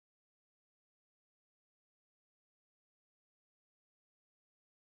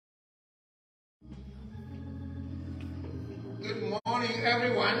Good morning,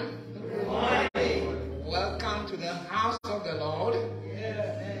 everyone. Good morning. Welcome to the house of the Lord.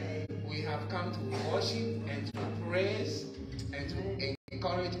 We have come to worship and to praise and to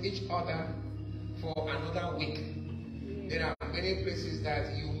encourage each other for another week. There are many places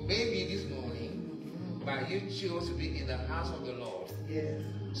that you may be this morning, but you chose to be in the house of the Lord. Yes.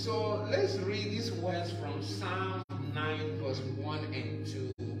 So let's read these words from Psalm 9 verse 1 and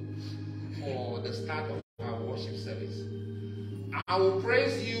 2 for the start of our worship service. I will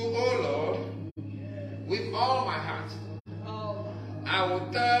praise you, O Lord, with all my heart. I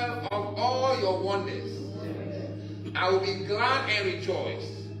will tell of all your wonders. I will be glad and rejoice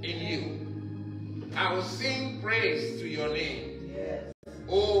in you. I will sing praise to your name,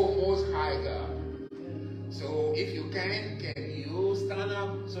 O Most High God. So if you can you stand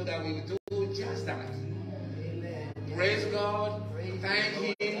up so that we will do just that? Amen. Praise God.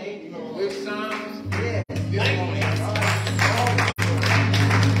 Thank Him with songs this morning.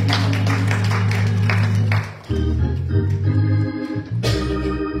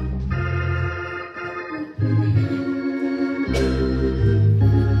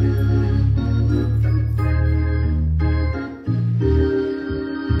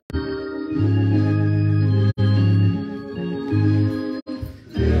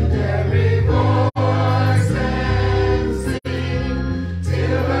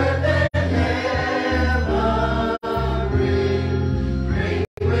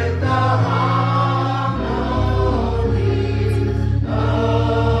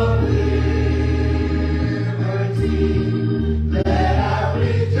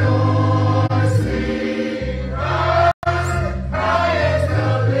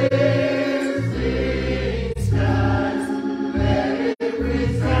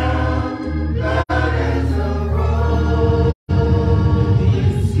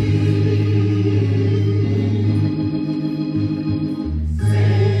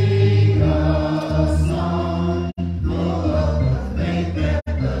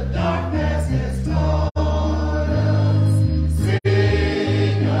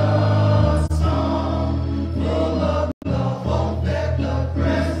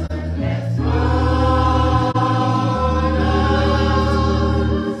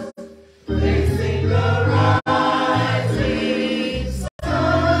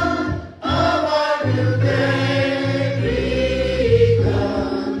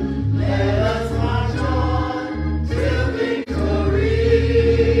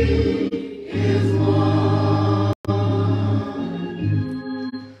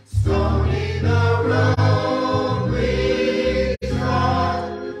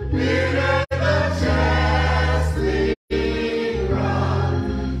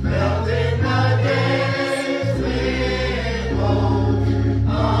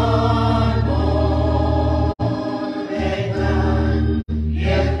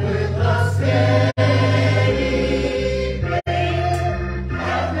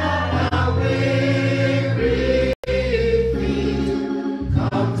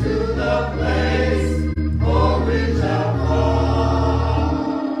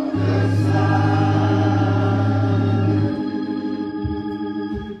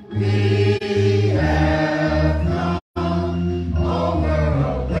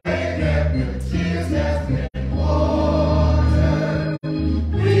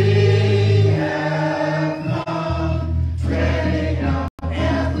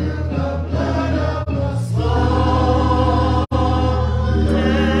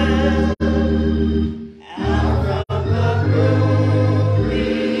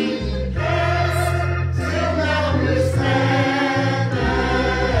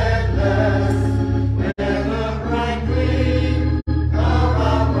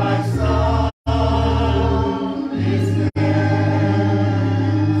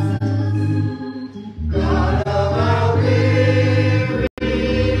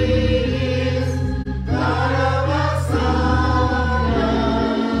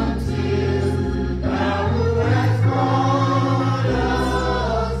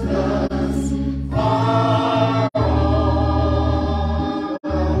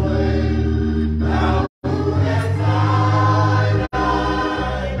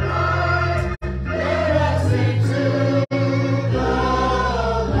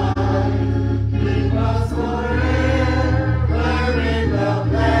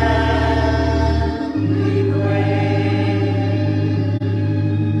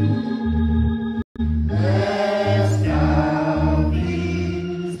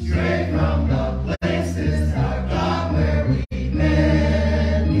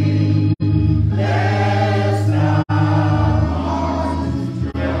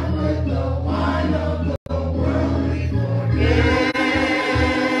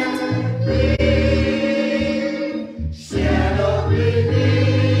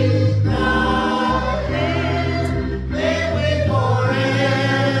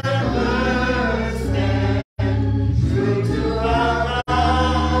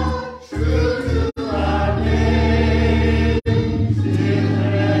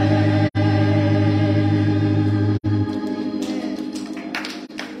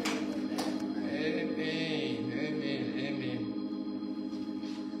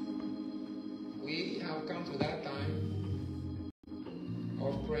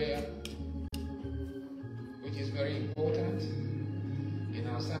 of prayer, which is very important. In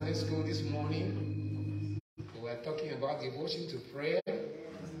our Sunday school this morning, we were talking about devotion to prayer,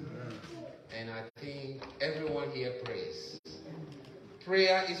 and I think everyone here prays.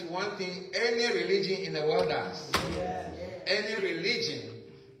 Prayer is one thing any religion in the world does. Any religion,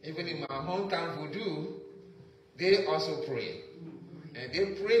 even in my hometown Voodoo, they also pray. And they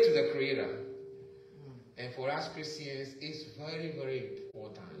pray to the Creator. And for us Christians, it's very, very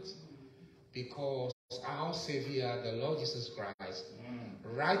important. Because our Savior, the Lord Jesus Christ,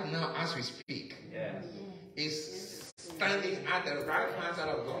 right now as we speak, is standing at the right hand side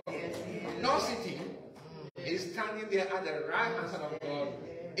of God. Not sitting. Is standing there at the right hand side of God,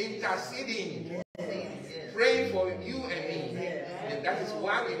 interceding, praying for you and me. And that is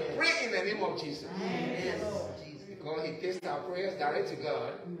why we pray in the name of Jesus. Because He takes our prayers direct to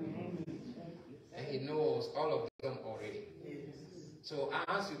God, and He knows all of them already. So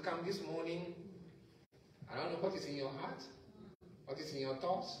as you come this morning, I don't know what is in your heart, what is in your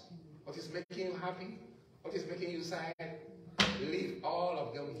thoughts, what is making you happy, what is making you sad. Leave all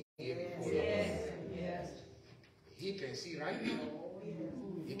of them here before you. He can see right now.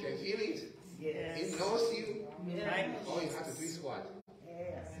 He can feel it. He knows you. All you have to do is what?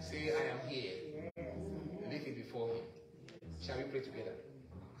 Say, I am here. Leave it before Him. Shall we pray together?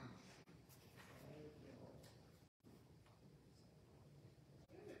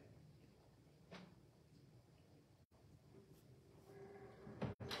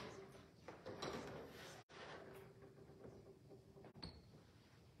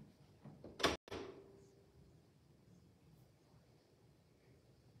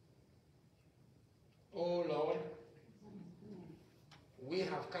 Oh Lord, we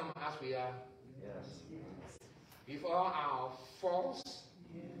have come as we are. With all our faults,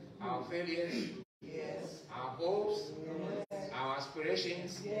 our failures, our hopes, our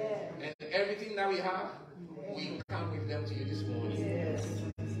aspirations, and everything that we have, we come with them to you this morning.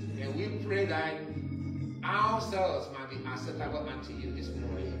 And we pray that ourselves might be acceptable unto you this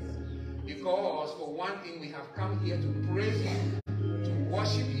morning. Because for one thing, we have come here to praise you, to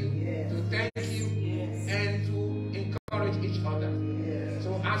worship you, to thank you, and to encourage each other.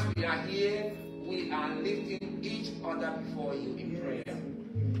 So as we are here, we are lifting each other before you in prayer.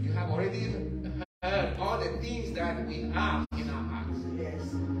 You have already heard all the things that we have in our hearts.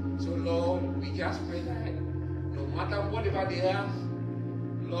 So Lord, we just pray that no matter whatever they are,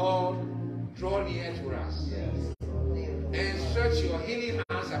 Lord, draw near to us. And stretch your healing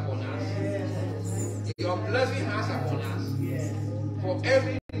hands upon us. Your blessing hands upon us. For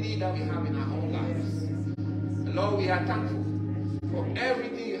every need that we have in our own lives. Lord, we are thankful for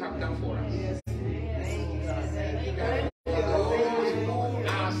everything you have done for us. For those who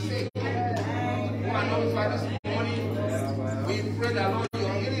are sick, who are not with us this morning, we pray that Lord,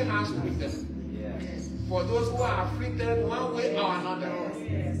 your healing hands with them. For those who are afflicted one way or another,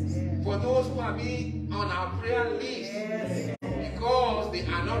 for those who are being on our prayer list because they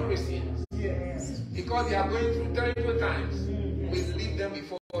are not Christians, because they are going through terrible times, we leave them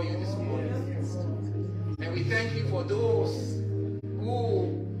before you this morning. And we thank you for those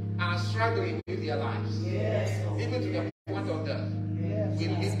who are struggling with their lives, even to the point of death. We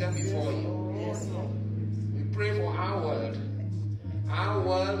leave them before you. We pray for our world. Our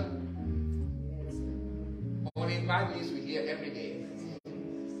world, only bad news we hear every day.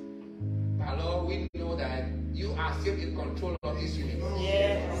 But Lord, we know that you are still in control of this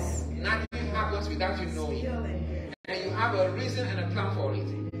universe. Nothing happens without you knowing. And you have a reason and a plan for it.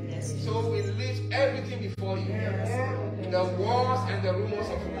 So we lift everything before you. The wars and the rumors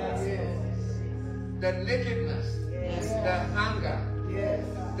of war. The nakedness. The hunger.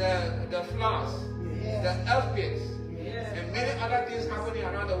 The floods. The earthquakes. And many other things happening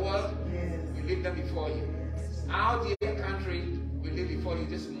around the world. We lift them before you. Our dear country, we lift before you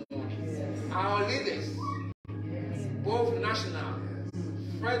this morning. Our leaders, both national,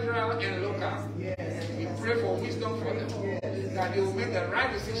 federal and local, we pray for wisdom for them, that they will make the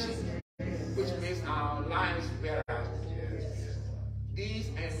right decision, which makes our lives better. These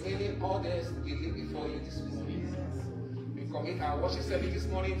and many others we live before you this morning. We commit our worship service this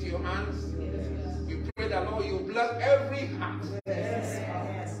morning into your hands. We pray that, Lord, you bless every heart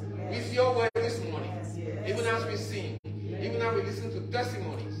with your word this morning, even as we sing, even as we listen to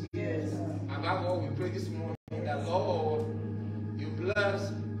testimonies. Above all, we pray this morning that, Lord, you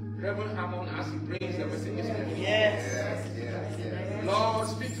bless Reverend Hammond as he brings the message this morning. Lord,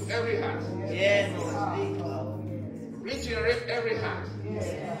 speak to every heart. Regenerate every heart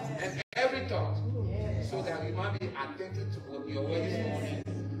and every thought, so that we might be attentive to your word this morning,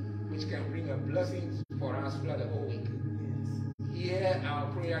 which can bring a blessing for us throughout the whole week. Hear hear our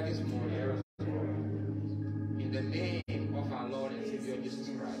prayer this morning. In the name of our Lord and Savior Jesus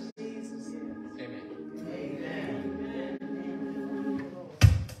Christ. Amen. Amen.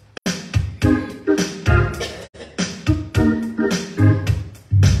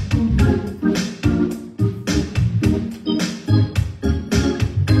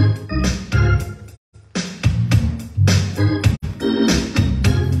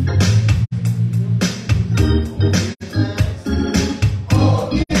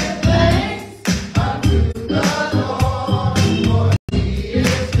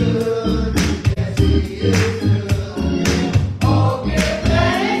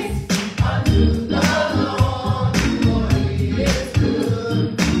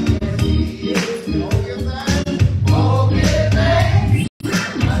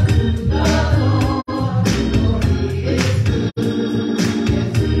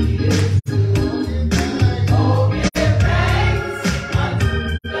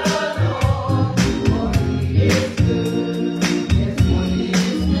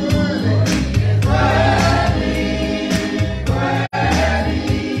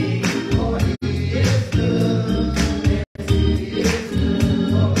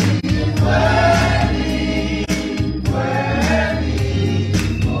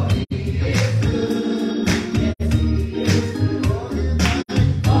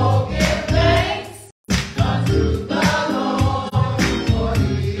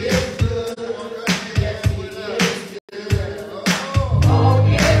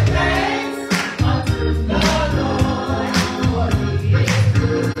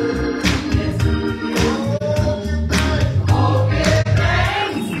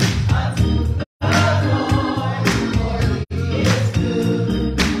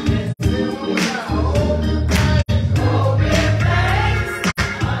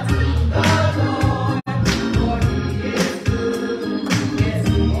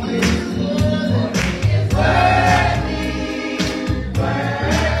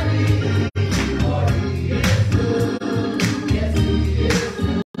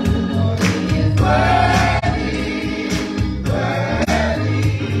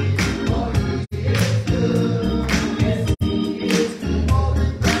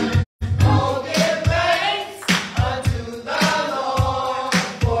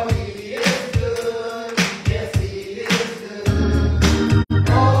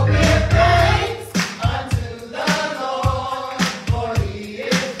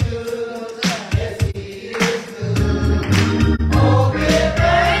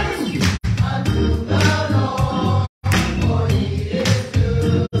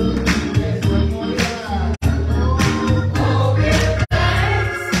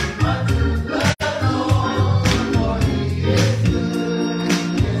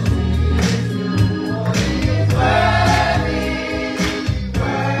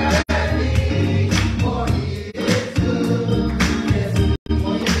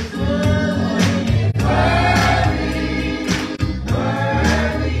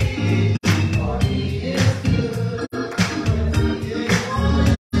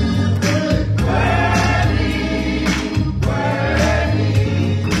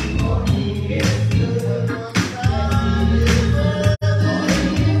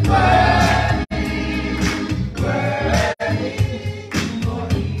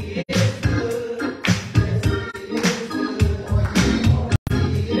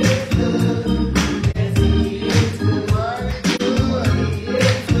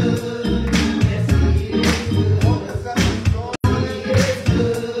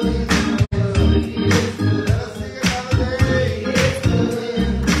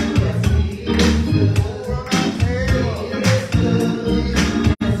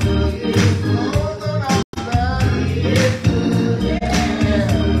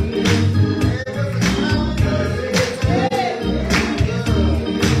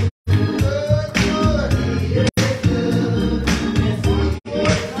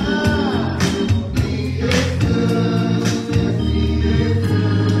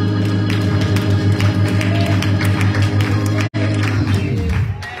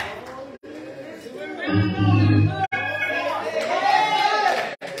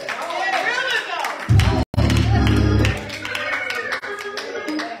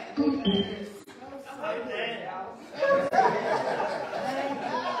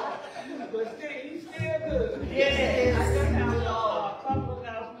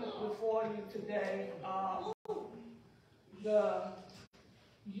 The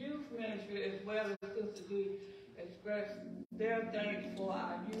youth ministry, as well as Sister D, express their thanks for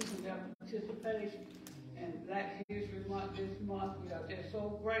our youth and their participation in Black History Month this month. We are just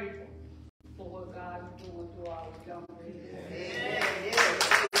so grateful for what God is doing through our young people.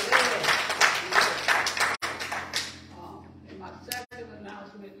 And my second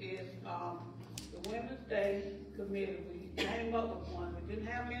announcement is the Women's Day Committee. We came up with one. We didn't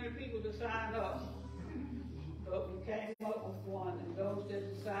have many people to sign up, but we came up with one, and those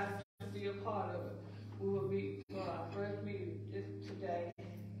that decided to be a part of it, we will meet for our first meeting today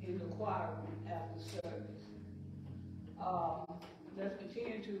in the choir room after service. Let's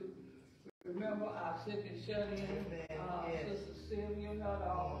continue to remember our sick and shut-in, Sister Sylvia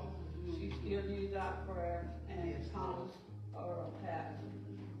Nuttall. She still needs our prayers, and Thomas Patton.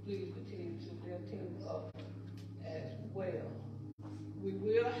 Please continue to lift him up as well. We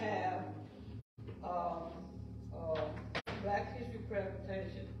will have Black History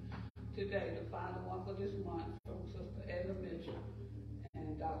presentation today, the final one for this month, from Sister Edna Mitchell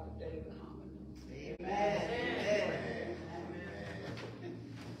and Dr. David Hammond. Amen. Amen.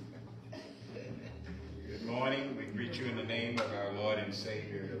 Good morning. We greet you in the name of our Lord and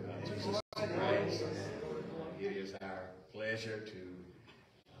Savior, Jesus Christ. It is our pleasure to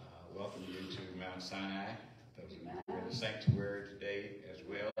welcome you to Mount Sinai, those of you who are in the sanctuary today, as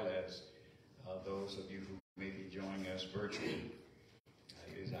well as those of you who may be joining us virtually.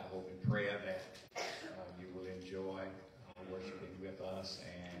 It is our hope and prayer that you will enjoy worshiping with us,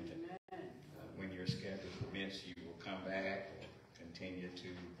 and when your schedule permits, you will come back and continue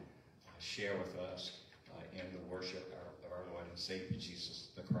to share with us in the worship of our Lord and Savior, Jesus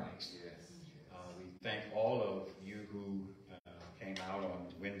the Christ. Yes. We thank all of you who came out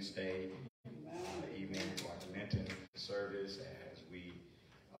on Wednesday evening for our Lenten service as we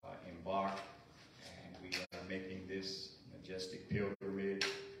embark, and we are making this majestic pilgrimage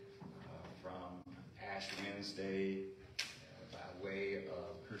from Ash Wednesday by way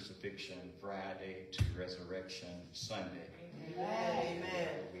of Crucifixion Friday to Resurrection Sunday. Amen.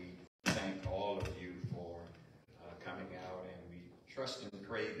 We thank all of you for coming out, and we trust and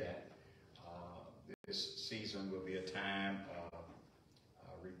pray that this season will be a time of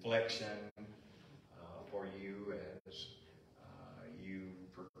reflection for you as you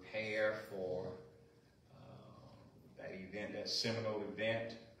prepare for that event, that seminal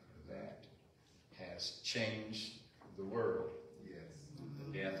event that has changed the world. Yes.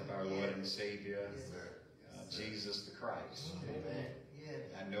 The death of our Lord and Savior, Jesus the Christ. Amen. Yes.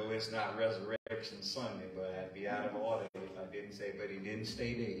 I know it's not Resurrection Sunday, but I'd be out of order if I didn't say, but he didn't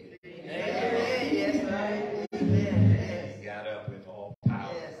stay dead. Amen. Yes, sir. Amen. He got up with all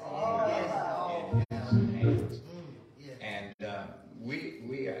power in his hands. And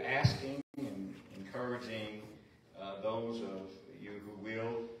we are asking and encouraging those of you who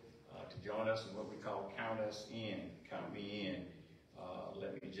will to join us in what we call Count Us In, Count Me In.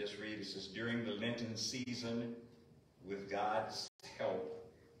 Let me just read. It says, during the Lenten season, with God's help,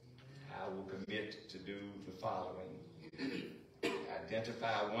 I will commit to do the following.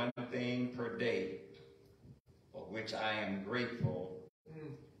 Identify one thing per day for which I am grateful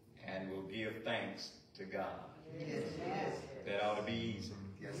and will give thanks to God. Yes. Yes. That ought to be easy.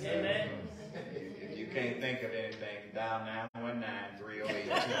 Yes, Amen. If you can't think of anything, dial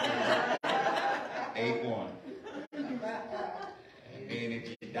 919-308-81. And then if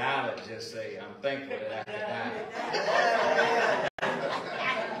you dial it, just say, I'm thankful that I could dial.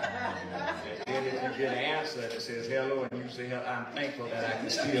 And then if you get an answer that says hello, and you say, I'm thankful that I can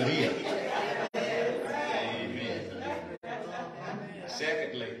still hear. Amen.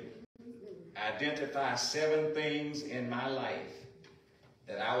 Secondly, identify 7 things in my life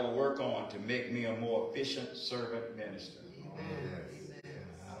that I will work on to make me a more efficient servant minister.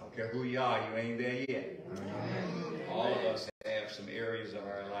 I don't care who you are, you ain't there yet. All of us have some areas of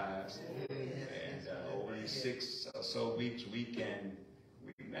our lives, and over these 6 or so weeks, we can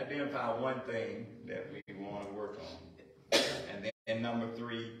identify one thing that we want to work on. And then number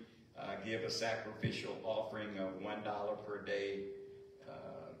 3, give a sacrificial offering of $1 per day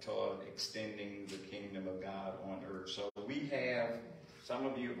toward extending the kingdom of God on earth. So we have, some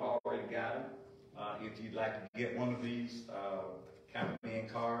of you have already got them. If you'd like to get one of these Count Me In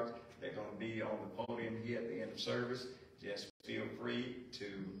cards, they're going to be on the podium here at the end of service. Just feel free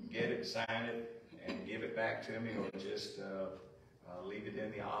to get it, sign it, and give it back to me, or just leave it in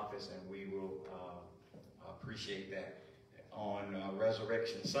the office, and we will appreciate that. On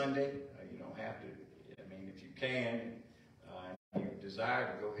Resurrection Sunday, you don't have to, if you can, and you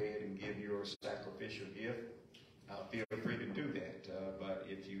desire to go ahead and give your sacrificial gift, feel free to do that. But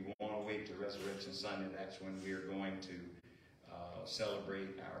if you want to wait to Resurrection Sunday, that's when we are going to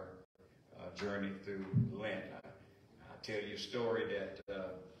celebrate our journey through Lent. I'll tell you a story that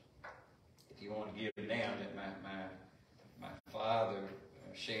if you want to give it down, that my father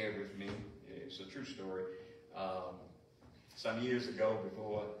shared with me. It's a true story. Some years ago,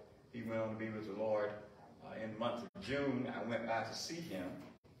 before he went on to be with the Lord, in the month of June, I went by to see him,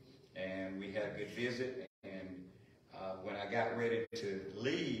 and we had a good visit. And when I got ready to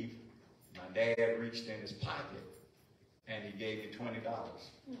leave, my dad reached in his pocket, and he gave me $20.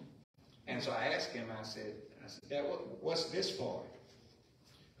 And so I asked him, I said, Dad, what's this for?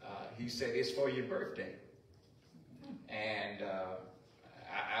 He said, it's for your birthday. And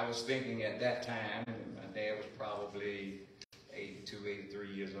I was thinking at that time, my dad was probably 82, 83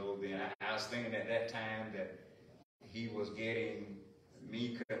 years old then. I was thinking at that time that he was getting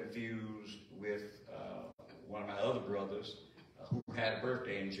me confused with one of my other brothers who had a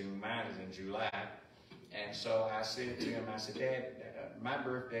birthday in June. Mine is in July. And so I said to him, I said, Dad, my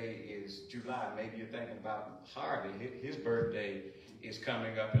birthday is July. Maybe you're thinking about Harvey. His birthday is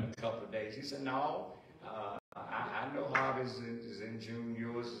coming up in a couple of days. He said, no, I know Harvey's is in June,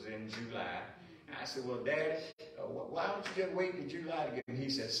 yours is in July. I said, well, Dad, why don't you just wait till July to get him? He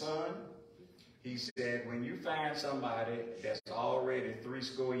said, son, he said, when you find somebody that's already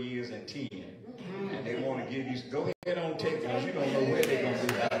 70 years and 10, and they want to give you, go ahead on take, because you don't know where they're going to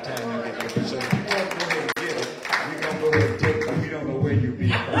be by the time you get there. So if you want to go ahead and get it, you're going to go ahead and take it, but we don't know where you'll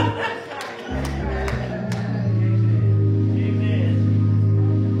be.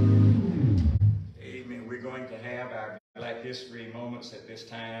 Amen. We're going to have our Black History moments at this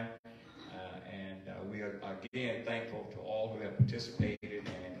time. We are again thankful to all who have participated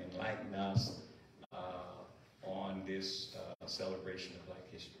and enlightened us on this celebration of Black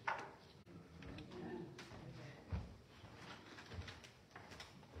History.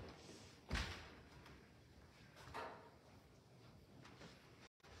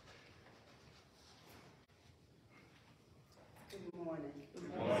 Good morning. Good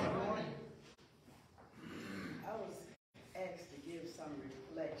morning. I was asked to give some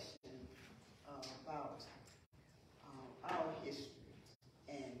reflection about our history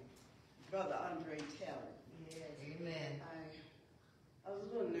and Brother Andre Taylor. Yes. Amen. I was a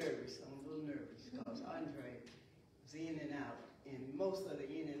little nervous. Because Andre was in and out, and most of the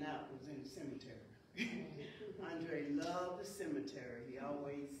in and out was in the cemetery. Andre loved the cemetery. He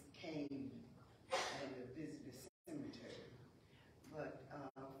always came and to visit the cemetery. But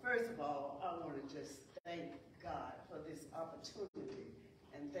first of all, I want to just thank God for this opportunity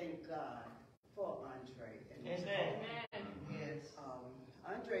and thank God for Andre. Amen. Yes.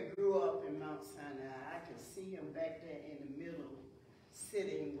 Andre grew up in Mount Sinai. I could see him back there in the middle,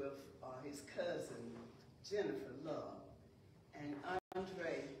 sitting with his cousin, Jennifer Love. And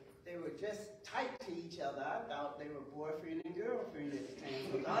Andre, they were just tight to each other. I thought they were boyfriend and girlfriend at the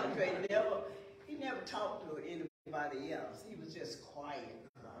time. But Andre never talked to anybody else. He was just quiet.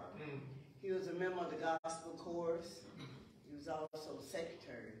 He was a member of the gospel chorus. He was also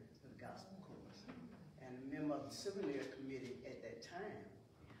secretary of the gospel chorus and a member of the souvenir committee at that time.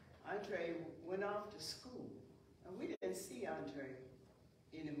 Andre went off to school, and we didn't see Andre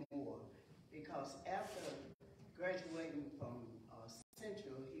anymore because after graduating from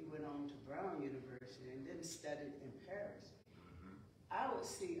Central, he went on to Brown University and then studied in Paris. I would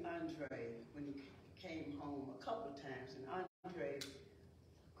see Andre when he came home a couple of times, and Andre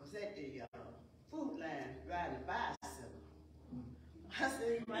was at the food line riding a bicycle. I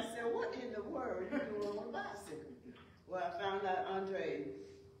said to myself, what in the world are you doing on a bicycle? Well, I found out Andre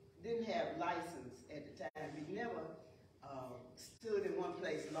didn't have license at the time. He never stood in one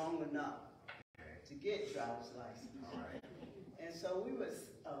place long enough to get driver's license. And so we was,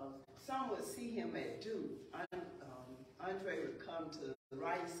 some would see him at Duke. Andre would come to the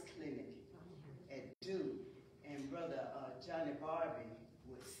Rice Clinic at Duke, and Brother Johnny Barbie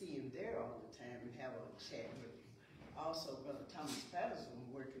would see him there all the time and have a chat with him. Also, Brother Thomas Patterson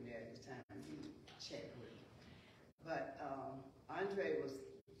working there at the time, he would chat with him. But Andre was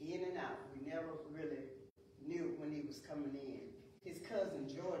in and out. We never really knew when he was coming in. His cousin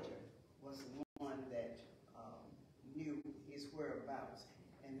Georgia was the one that knew his whereabouts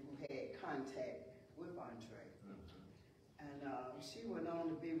and who had contact with Andre. And she went on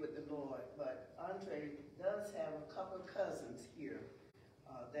to be with the Lord. But Andre does have a couple of cousins here.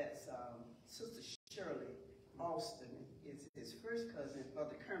 That's Sister Shirley Alston is his first cousin.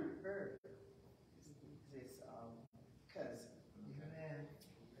 Brother Kermit Bird is his cousin. Amen.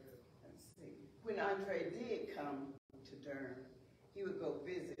 Let's see. When Andre did come to Durham, he would go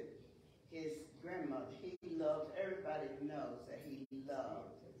visit his grandmother. He loved, everybody knows that he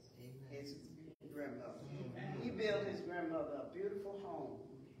loved his grandmother. He built his grandmother a beautiful home.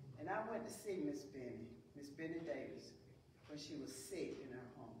 And I went to see Miss Benny Davis, when she was sick in her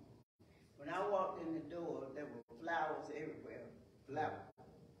home. When I walked in the door, there were flowers everywhere,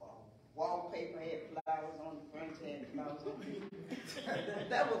 wallpaper had flowers on the front, had flowers on the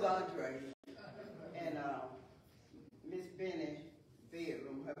That was Andre. And Miss Benny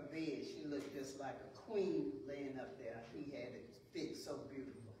bedroom, her bed, she looked just like a queen laying up there. He had it fixed so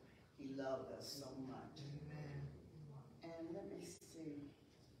beautiful. He loved us so much. And let me see.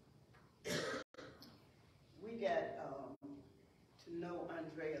 We got to know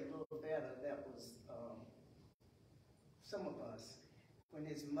Andre a little better. That was some of us when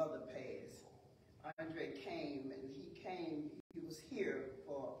his mother passed. Andre came, and he was here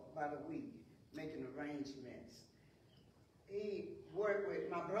for about a week making arrangements. He worked with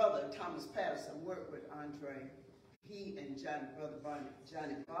my brother, Thomas Patterson, worked with Andre. He and Johnny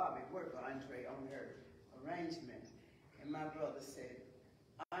Bobby worked with Andre on her arrangement. And my brother said,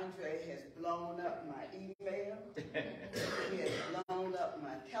 Andre has blown up my email, he has blown up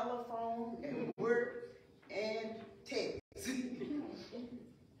my telephone and work and text.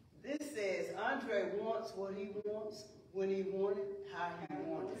 This says Andre wants what he wants, when he wanted, how he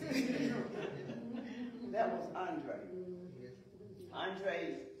wanted. That was Andre.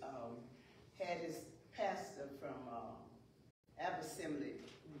 Andre had his pastor from Abbott Assembly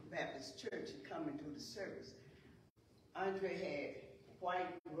Baptist Church coming to the service. Andre had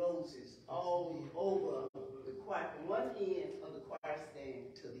white roses all over the choir, from one end of the choir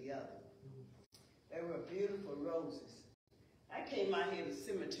stand to the other. They were beautiful roses. I came out here to the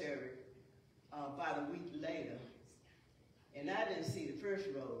cemetery about a week later, and I didn't see the first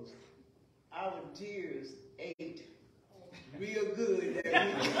rose. Our deers ate real good that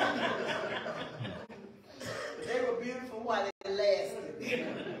week. They were beautiful while they lasted.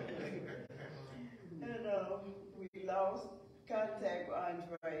 And we lost contact with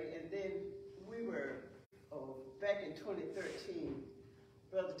Andre, and then we were, back in 2013,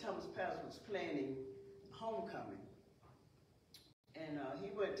 Brother Thomas Patterson was planning homecoming. And he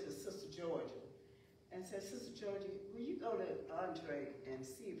went to Sister Georgia and said, Sister Georgia, will you go to Andre and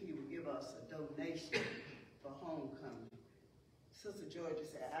see if he would give us a donation for homecoming? Sister Georgia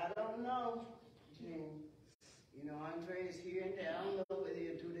said, I don't know, Jean. You know, Andre is here and there. I don't know whether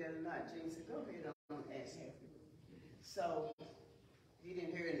he'll do that or not. Jean said, go ahead, I'm ask him. So he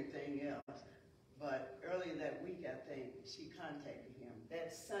didn't hear anything else. But earlier that week, I think, she contacted him.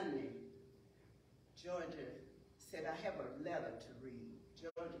 That Sunday, Georgia said, I have a letter to read.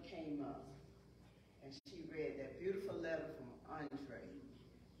 Georgia came up, and she read that beautiful letter from Andre.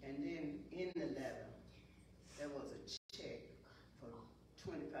 And then in the letter, there was a check for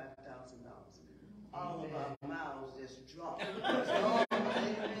 $25,000. All of our mouths just dropped.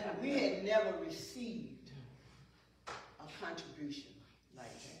 We had never received a contribution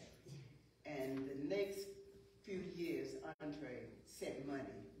like that. And the next few years, Andre sent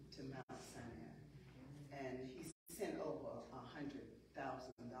money to Mount Sinai. And he sent over $100,000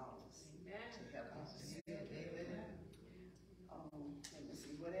 to help us. Let me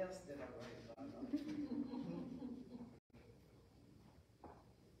see, what else did I write about?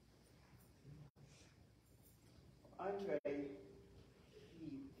 Andre,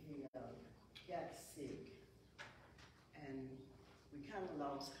 he got sick, and we kind of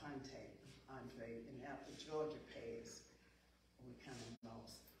lost contact with Andre. And after Georgia passed, we kind of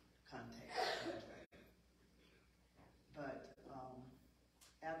lost contact with Andre. But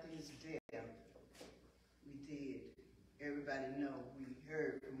after his death, we did. Everybody know we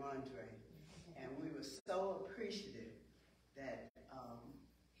heard from Andre, and we were so appreciative that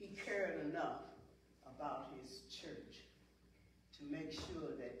he cared enough about his church to make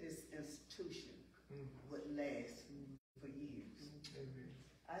sure that this institution would last for years.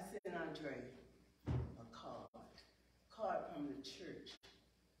 I sent Andre a card from the church,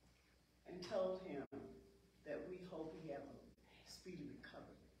 and told him that we hope he have a speedy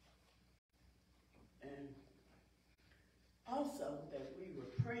recovery. And also that we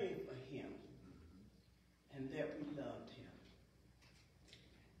were praying for him and that we loved him.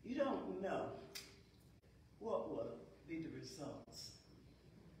 You don't know what will be the results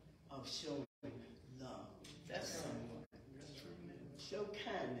of showing love to someone. Show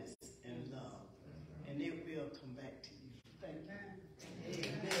kindness and love, and it will come back to you. Thank you.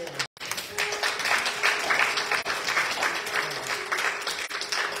 Amen.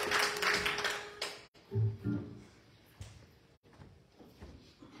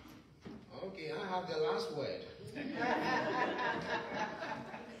 Okay, I have the last word.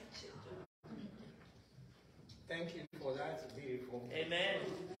 Thank you for that beautiful. Amen.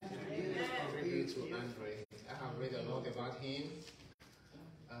 Tribute to Andre. I have read a lot about him,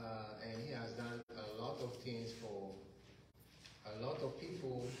 and he has done a lot of things for a lot of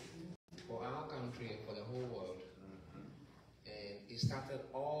people, for our country and for the whole world. And it's started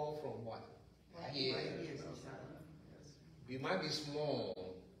all from what? Here. We might be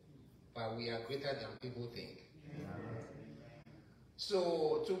small, but we are greater than people think.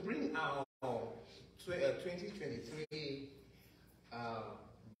 So to bring our 2023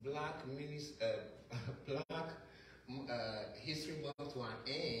 Black History Month to an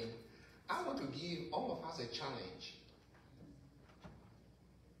end, I want to give all of us a challenge.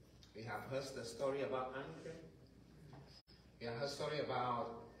 We have heard the story about Andre. We have heard story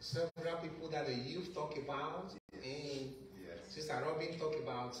about several people that the youth talk about, and Sister Robin talked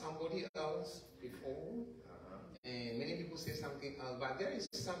about somebody else before, and many people say something else, but there is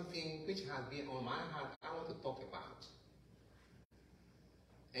something which has been on my heart I want to talk about.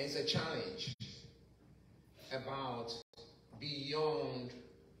 And it's a challenge about beyond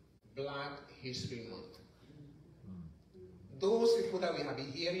Black History Month. Those people that we have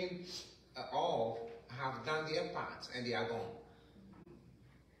been hearing of have done their part and they are gone.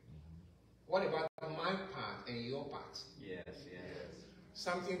 What about my part and your part? Yes.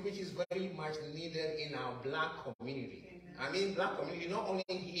 Something which is very much needed in our Black community. I mean Black community, not only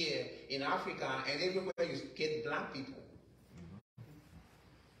here in Africa and everywhere you get Black people.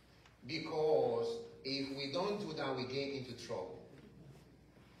 Because if we don't do that, we get into trouble.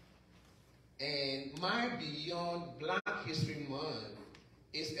 And my Beyond Black History Month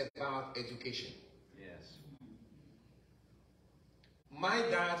is about education. Yes. My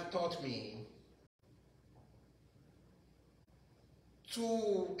dad taught me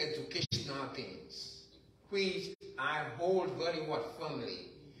two educational things, which I hold very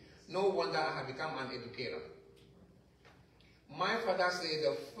firmly. No wonder I have become an educator. My father said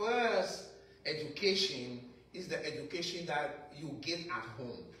the first education is the education that you get at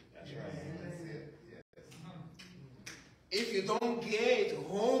home. That's right. If you don't get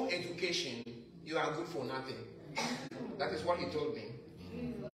home education, you are good for nothing. That is what he told me.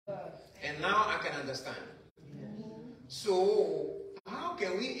 And now I can understand. So, how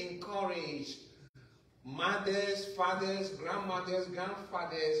can we encourage mothers, fathers, grandmothers,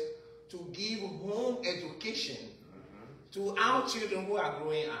 grandfathers to give home education to our children who are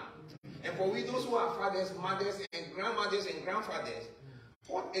growing up? And for we, those who are fathers, mothers, and grandmothers and grandfathers,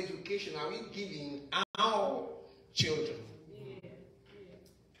 what education are we giving our children?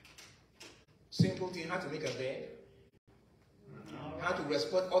 Simple thing, how to make a bed, how to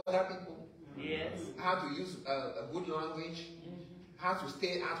respect other people, how to use a good language, how to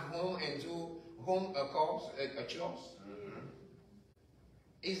stay at home and do home chores.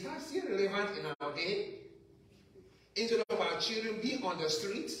 Is that still relevant in our day? Instead of our children being on the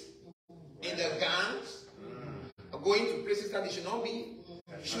streets, in the gangs, going to places that they should not be,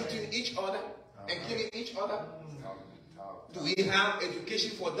 shooting each other and killing each other. Do we have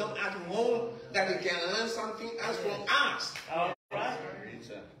education for them at home that they can learn something else from us?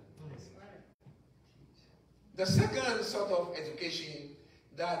 The second sort of education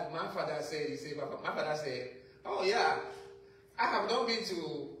that my father said, my father said, oh yeah, I have not been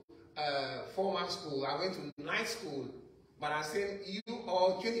to formal school. I went to night school, but I sent you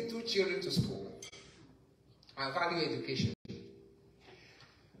all 22 children to school. I value education.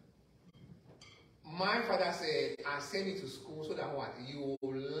 My father said, I send you to school so that what? You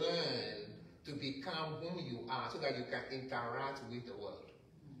will learn to become whom you are so that you can interact with the world.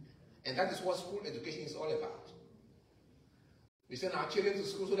 And that is what school education is all about. We send our children to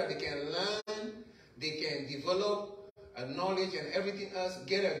school so that they can learn, they can develop knowledge and everything else,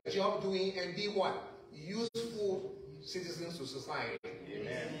 get a job doing, and be what? Useful citizens to society.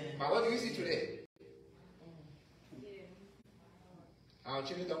 Amen. But what do you see today? Our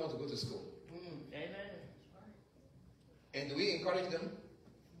children don't want to go to school. Amen. And do we encourage them?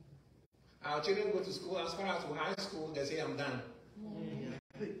 Our children go to school, as far as to high school, they say, I'm done.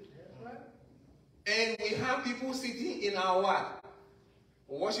 And we have people sitting in our what?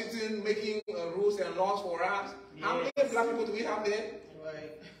 Washington making rules and laws for us. How many Black people do we have there?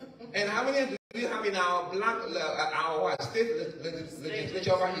 Right. And how many do we have in our our state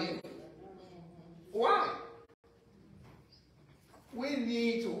legislature over here? Why? We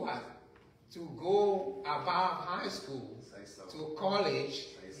need to what? To go above high school, to college,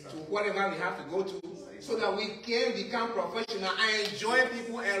 to whatever we have to go to, so that we can become professional and join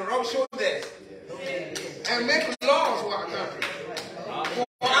people and rub shoulders and make laws for our country,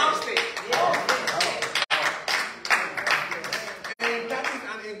 for our state. And that is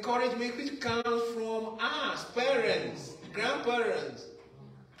an encouragement which comes from us, parents, grandparents,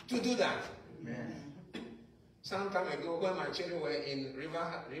 to do that. Some time ago, when my children were in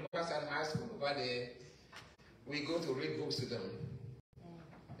Riverside High School over there, we go to read books to them.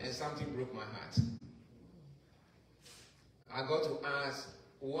 And something broke my heart. I got to ask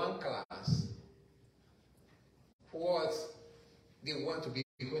one class what they want to be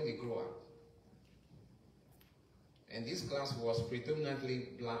when they grow up. And this class was predominantly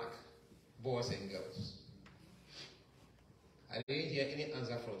black boys and girls. I didn't hear any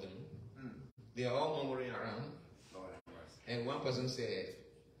answer from them. They are all murmuring around. And one person said,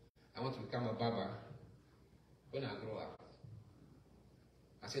 I want to become a barber when I grow up.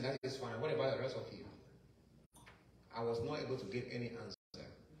 I said, that is fine. What about the rest of you? I was not able to get any answer.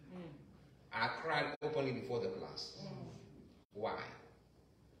 I cried openly before the class. Why?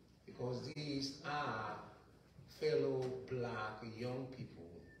 Because these are fellow black young people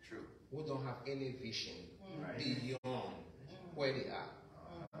who don't have any vision beyond where they are.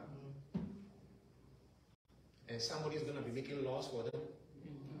 And somebody is going to be making laws for them,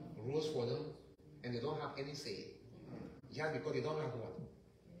 rules for them, and they don't have any say. Just because they don't have what?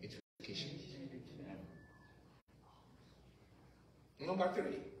 Education. Number 3.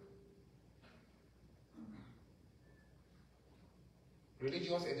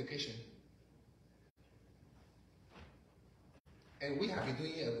 Religious education. And we have been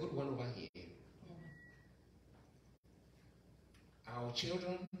doing a good one over here. Our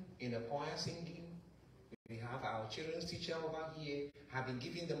children in the choir singing, we have our children's teacher over here, have been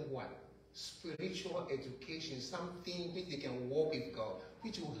giving them what? Spiritual education, something which they can walk with God,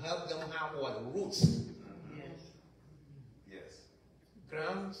 which will help them have what? Roots. Yes.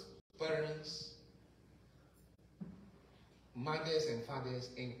 Grandparents, mothers and fathers,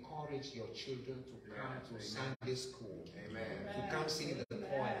 encourage your children to come to Sunday school. Amen. To come sing in the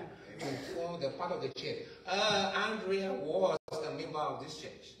choir, to form the part of the church. Andrea was a member of this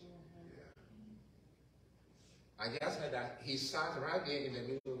church. I just heard that he sat right there in the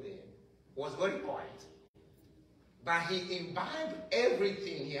middle there, was very quiet. But he imbibed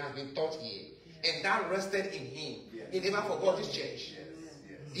everything he has been taught here, and that rested in him. He never forgot his church,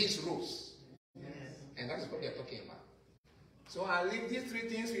 his roots. And that is what we are talking about. So I leave these 3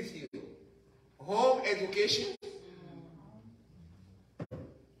 things with you. Home education,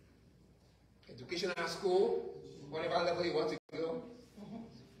 education at school, whatever level you want to go.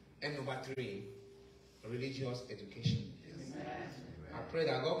 And number 3, religious education. I pray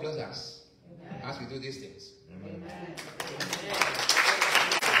that God bless us as we do these things.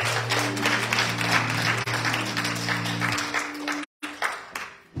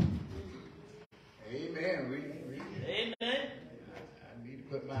 Amen. Amen. I need to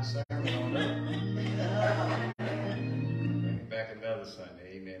put my sermon on up. Bring it back another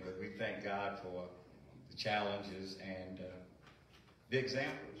Sunday. Amen. But we thank God for the challenges and the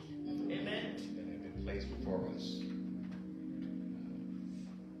examples that have been placed before us.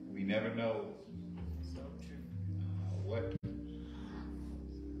 We never know what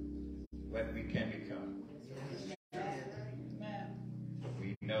we can become.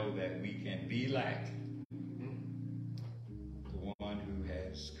 We know that we can be like the one who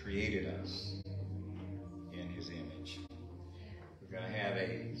has created us in his image. We're going to have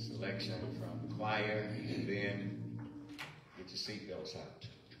a selection from the choir, and then get your seatbelts out.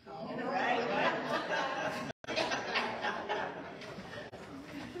 All right.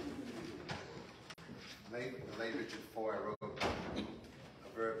 The late Richard Foy wrote a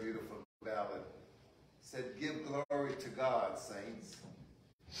very beautiful ballad. Said, give glory to God, saints.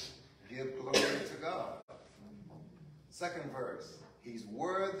 Give glory to God. Second verse, he's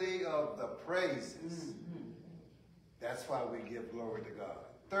worthy of the praises. That's why we give glory to God.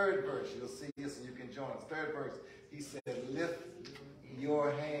 Third verse, you'll see this and you can join us. Third verse, he said, lift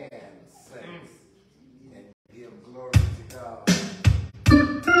your hands, saints, and give glory to God.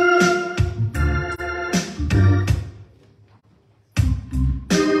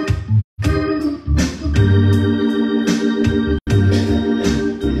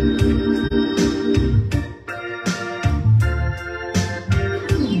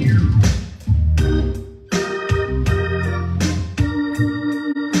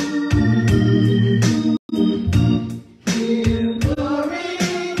 Give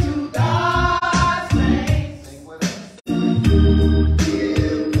glory to God, saints. Sing with us.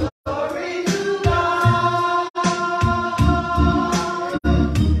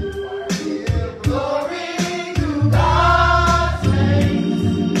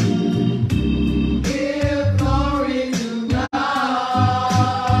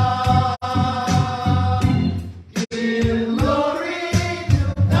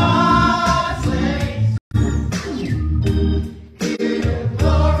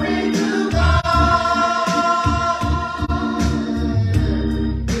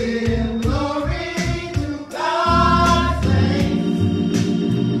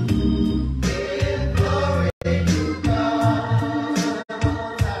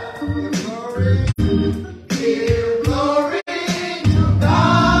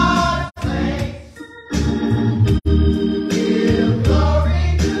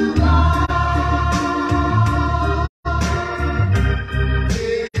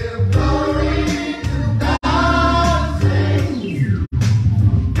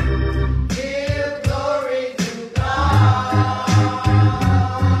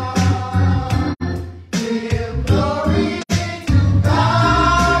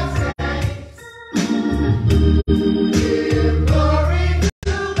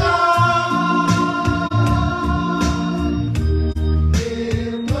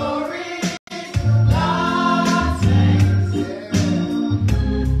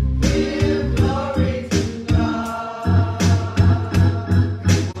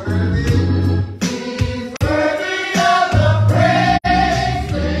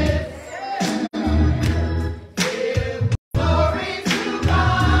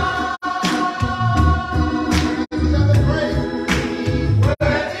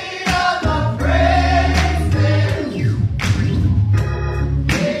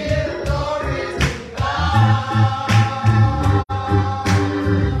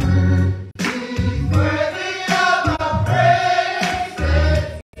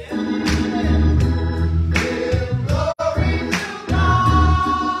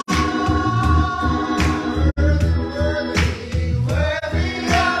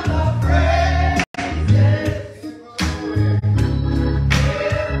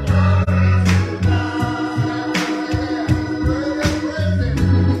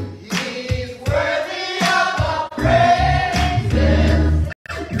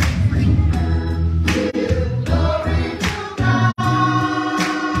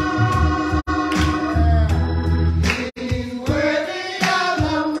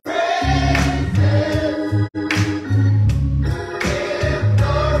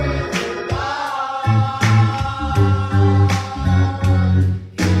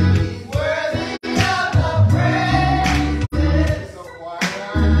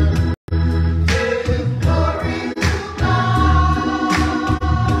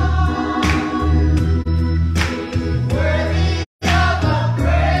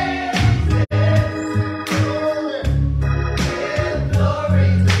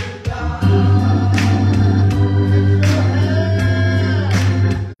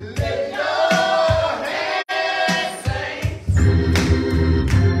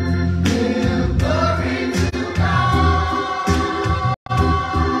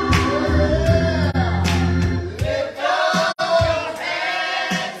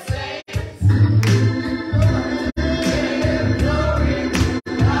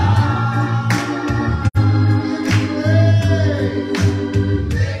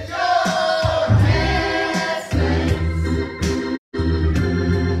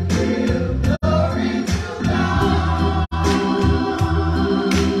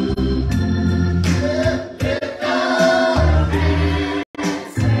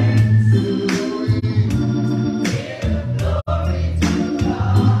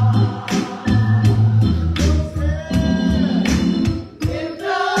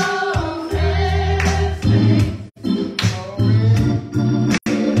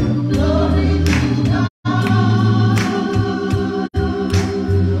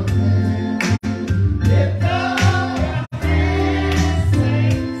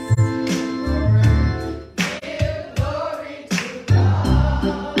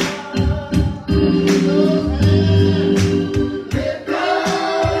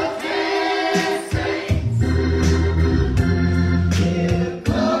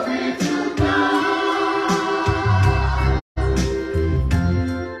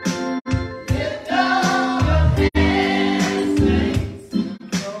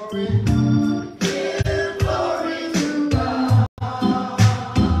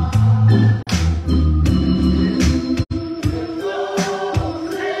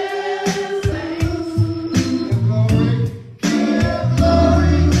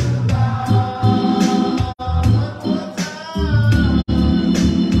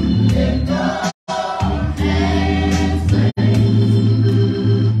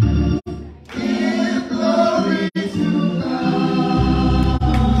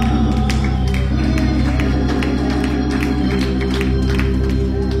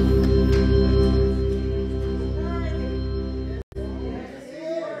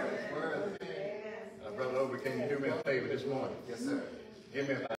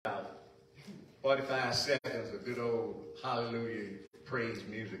 45 seconds of good old hallelujah praise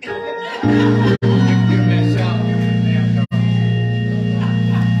music. Give that shout.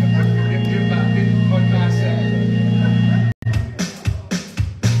 Give about 50, 45 seconds.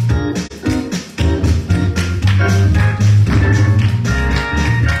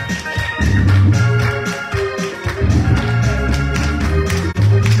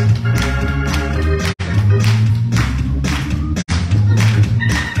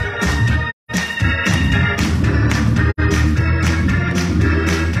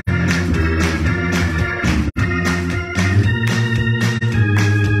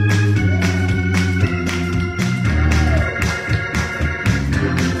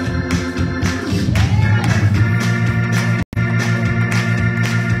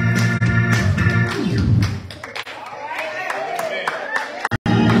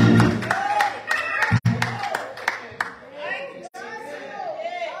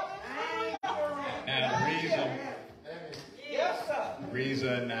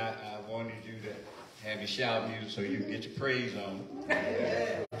 So you can get your praise on.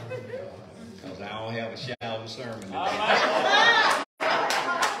 Because I don't have a shout sermon today.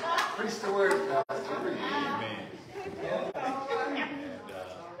 Preach the word, Pastor. Amen. Amen.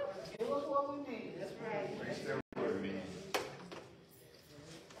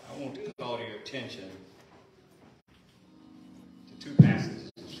 I want to call your attention to two passages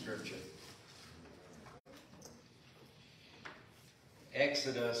of Scripture.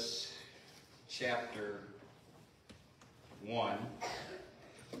 Exodus chapter 1,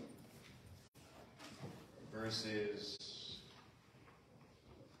 verses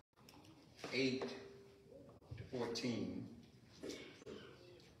 8 to 14.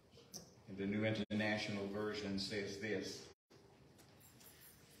 And the New International Version says this.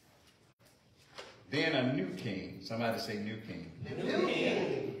 Then a new king, somebody say new king. New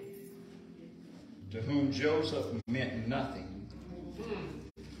king. To whom Joseph meant nothing,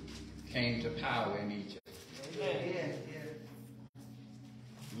 came to power in Egypt. Yes.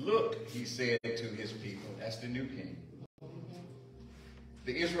 Look, he said to his people, that's the new king.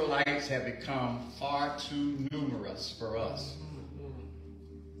 The Israelites have become far too numerous for us.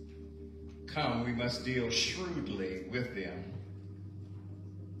 Come, we must deal shrewdly with them,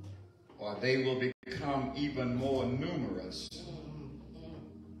 or they will become even more numerous.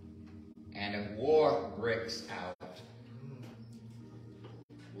 And if war breaks out,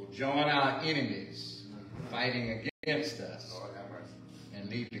 we'll join our enemies fighting against us and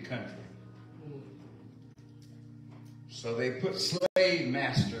leave the country. So they put slave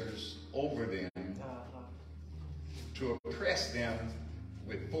masters over them to oppress them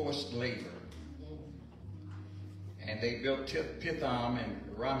with forced labor. And they built Pithom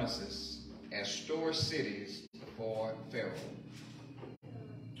and Ramesses as store cities for Pharaoh.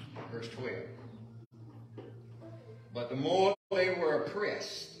 Verse 12. But the more they were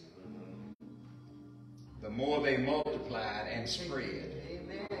oppressed, the more they multiplied and spread.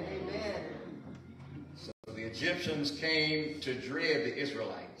 Amen. So the Egyptians came to dread the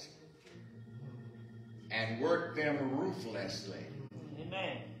Israelites and worked them ruthlessly.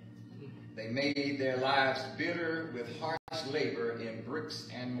 Amen. They made their lives bitter with harsh labor in bricks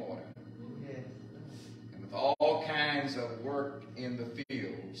and mortar, and with all kinds of work in the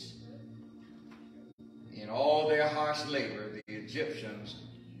fields. In all their harsh labor, the Egyptians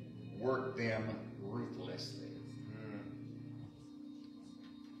worked them ruthlessly.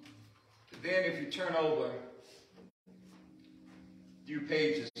 Then if you turn over a few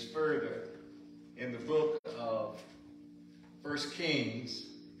pages further in the book of 1 Kings,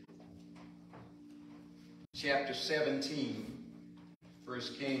 chapter 17, 1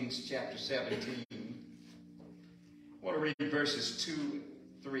 Kings chapter 17, I want to read verses 2,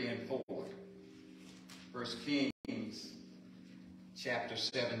 3, and 4. 1 Kings chapter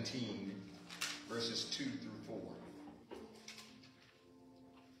 17, verses 2 through 4.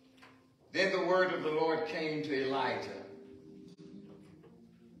 Then the word of the Lord came to Elijah.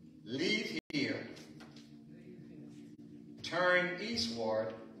 Leave here, turn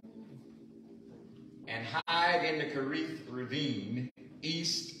eastward, and hide in the Kerith ravine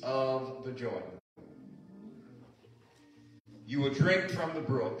east of the Jordan. You will drink from the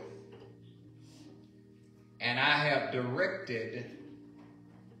brook, and I have directed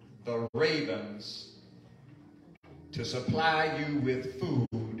the ravens to supply you with food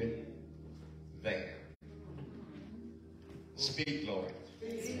there. Speak, Lord.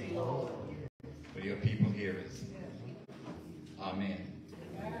 Speak, Lord. For your people hear it. Amen.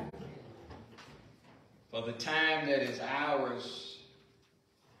 For the time that is ours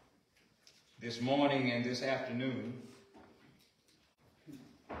this morning and this afternoon,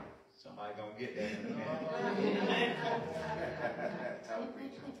 somebody Somebody gonna get that in a minute.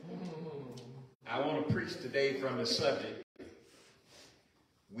 I want to preach today from the subject.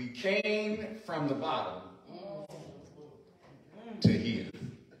 We came from the bottom to here.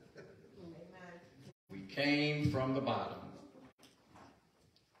 We came from the bottom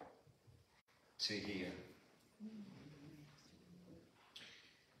to here.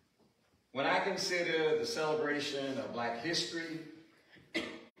 When I consider the celebration of Black history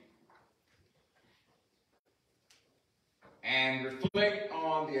and reflect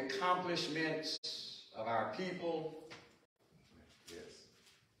on the accomplishments of our people,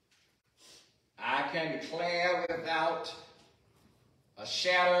 I can declare without a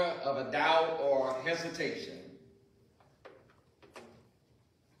shadow of a doubt or hesitation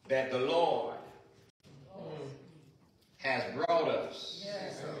that the Lord has brought us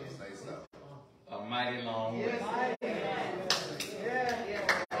a mighty long way. I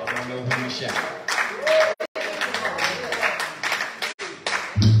don't know who to shout.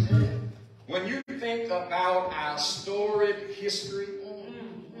 When you think about our storied history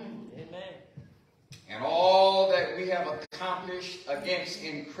and all that we have accomplished against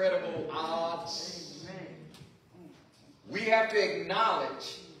incredible odds, we have to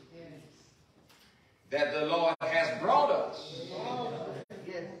acknowledge that the Lord has brought us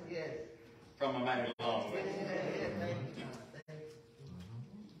from a mighty long way.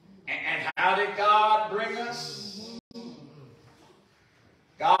 And how did God bring us?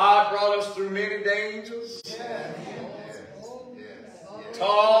 God brought us through many dangers,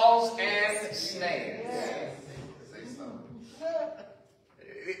 toils, and snares.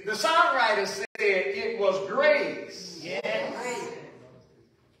 The songwriter said it was grace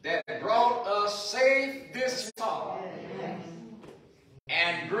that brought us safe this far,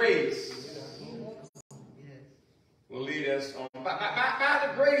 and grace will lead us on. By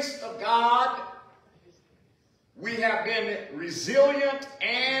the grace of God, we have been resilient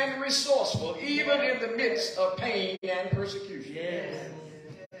and resourceful, even in the midst of pain and persecution.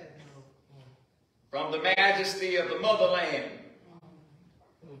 From the majesty of the motherland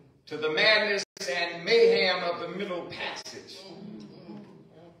to the madness and mayhem of the Middle Passage,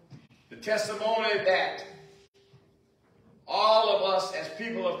 the testimony that all of us as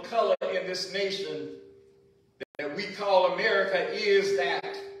people of color in this nation that we call America is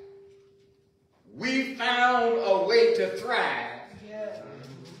that we found a way to thrive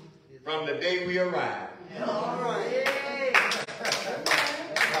from the day we arrived.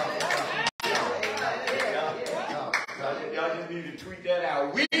 Y'all just need to tweet that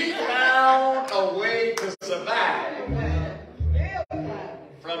out. We found a way to survive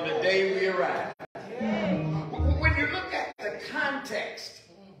from the day we arrived. When you look at the context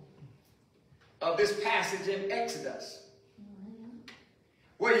of this passage in Exodus,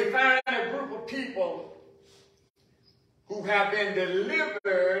 where you find a group of people who have been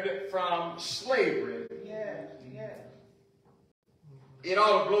delivered from slavery, it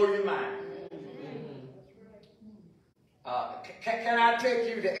ought to blow your mind. Can I take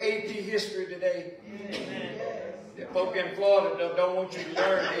you to AP history today? The folk in Florida don't want you to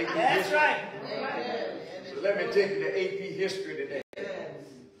learn AP history. That's right. So let me take you to AP history today.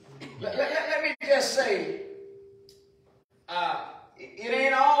 Let me just say, it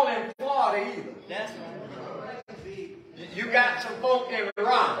ain't all in Florida either. That's right. You got some folk in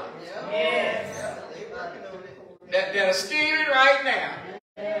Raleigh that are scheming right now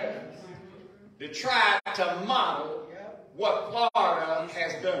to try to model what Florida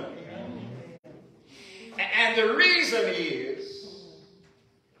has done. And the reason is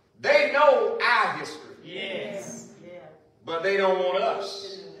they know our history, but they don't want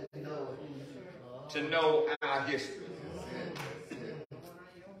us to know our history.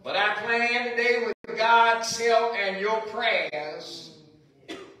 But I plan today with God's help and your prayers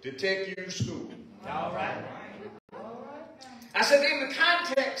to take you to school. All right. I said in the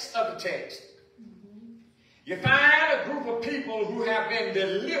context of the text, you find a group of people who have been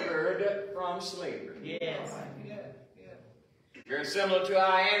delivered from slavery. Yes. Very similar to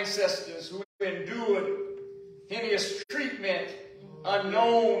our ancestors who endured hideous treatment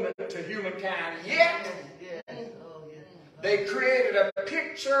unknown to humankind. Yet, they created a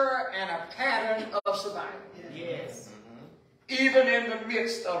picture and a pattern of survival. Yes. Even in the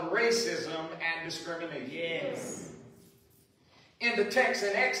midst of racism and discrimination. Yes. In the text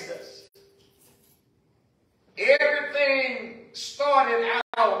in Exodus, everything started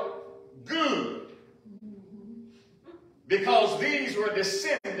out good because these were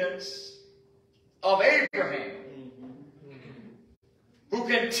descendants of Abraham who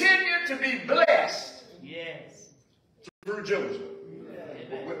continued to be blessed through Joseph.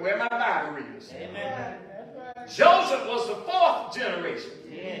 Where are my Bible readers? Amen. Joseph was the fourth generation.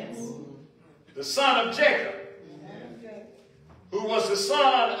 Yes. The son of Jacob, who was the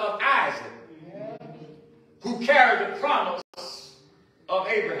son of Isaac, who carried the promise of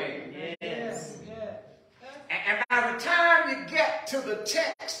Abraham. Yes. And by the time you get to the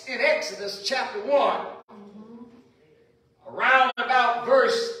text in Exodus chapter 1, around about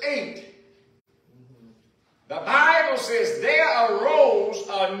verse 8, the Bible says there arose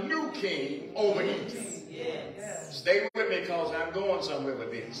a new king over Egypt. Yes. Stay with me because I'm going somewhere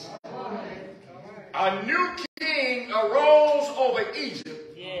with this. A new king arose over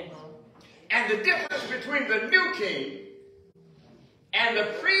Egypt. Yes. And the difference between the new king and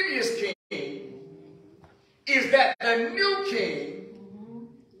the previous king is that the new king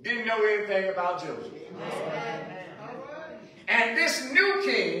didn't know anything about Joseph. And this new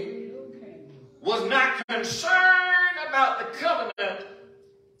king was not concerned about the covenant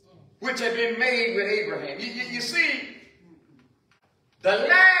which had been made with Abraham. You see, the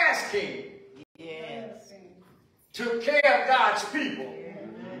last king took care of God's people.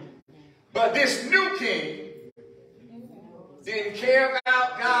 But this new king didn't care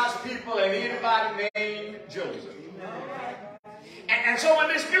about God's people and anybody named Joseph. And so when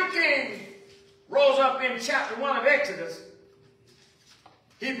this new king rose up in chapter 1 of Exodus,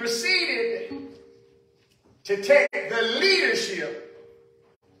 he proceeded to take the leadership,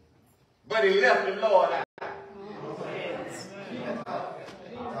 but he left the Lord out.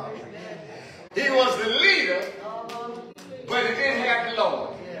 He was the leader, but he didn't have the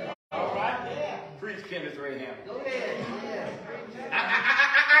Lord. All right. Preach, Kenneth Ray Hammond.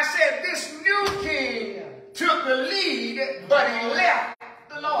 I said this new king took the lead, but he left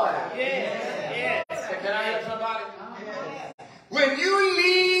the Lord out. Yes. Can I have somebody? When you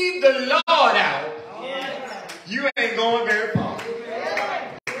leave the Lord out, you ain't going very far.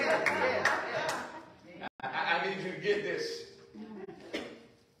 I need you to get this.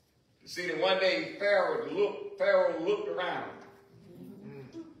 See that one day Pharaoh looked around,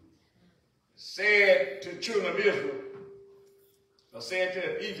 said to the children of Israel, or said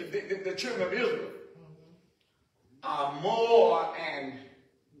to Egypt, the children of Israel are more and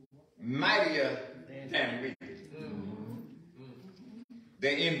mightier than we.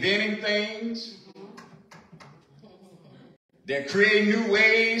 They're inventing things. They're creating new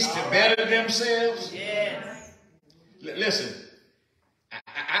ways to better themselves. Yes. Listen,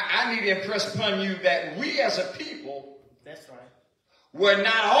 I need to impress upon you that we as a people That's right. were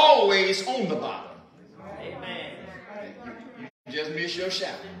not always on the bottom. Amen. You just miss your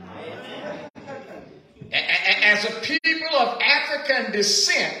shout. Amen. As a people of African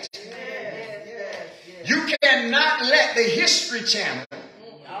descent, you cannot let the History Channel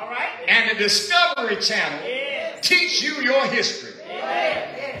All right. and the Discovery Channel teach you your history.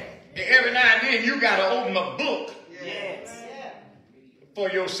 Every now and then you got to open a book for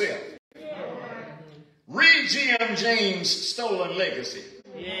yourself. Read G.M. James' Stolen Legacy.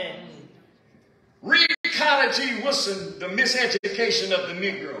 Yes. Read Carter G. Woodson, The Miseducation of the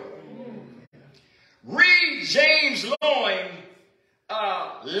Negro. Read James Loring,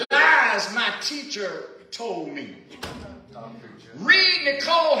 Lies My Teacher Told Me. Read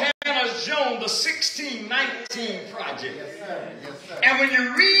Nicole Hannah-Jones, The 1619 Project. And when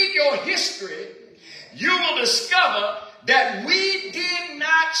you read your history, you will discover that we did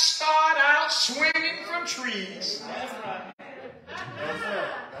not start out swinging from trees.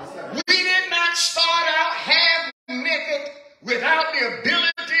 We did not start out half naked without the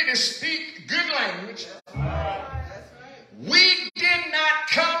ability to speak good language. We did not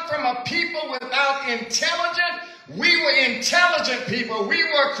come from a people without intelligence. We were intelligent people. We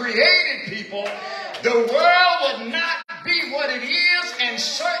were created people. The world would not be what it is, and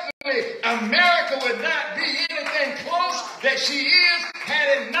certainly America would not be anything close that she is had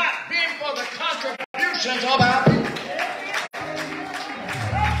it not been for the contributions of our people.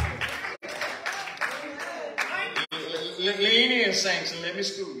 Lean in, saints, and let me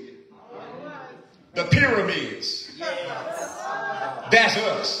school you. The pyramids. That's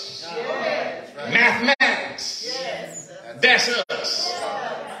us. Mathematics. That's us.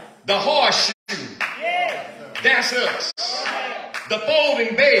 The horseshoe. That's us. The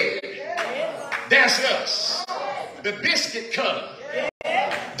folding bed. That's us. The biscuit cutter.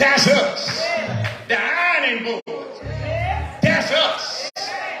 That's us. The ironing board. That's us.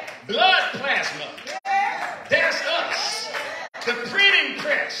 Blood plasma. That's us. The printing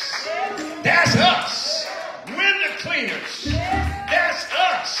press. That's us. Window cleaners. That's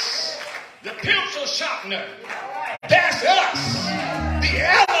us. The pencil sharpener. That's us. The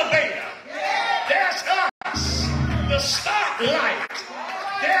elevator. That's us. The stoplight.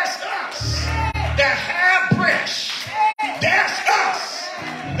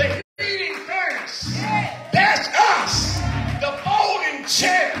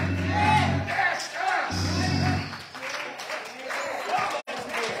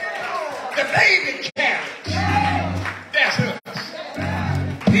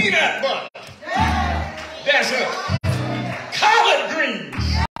 That's us. Collard greens.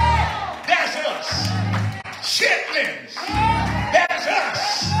 That's us. Chitlins. That's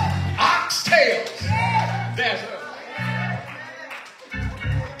us. Oxtails. That's us.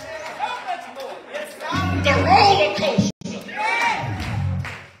 The roller coaster.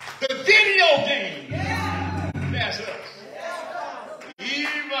 The video game. That's us.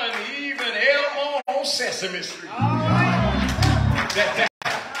 Even Elmo on Sesame Street.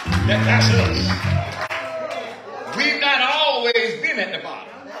 That's us. We've not always been at the bottom.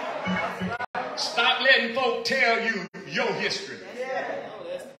 Stop letting folk tell you your history.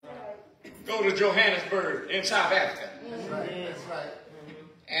 Go to Johannesburg in South Africa.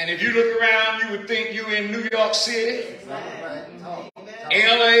 And if you look around, you would think you're in New York City,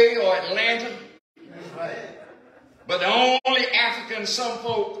 LA, or Atlanta. But the only Africans some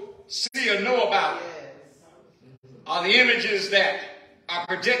folk see or know about are the images that are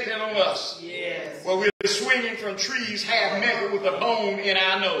projected on us. Where we're swinging from trees half naked with a bone in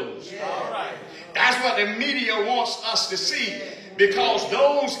our nose. That's what the media wants us to see, because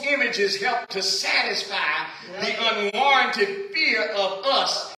those images help to satisfy the unwarranted fear of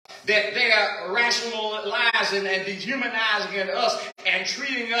us, that they're rationalizing and dehumanizing us and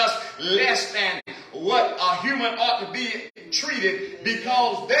treating us less than what a human ought to be treated,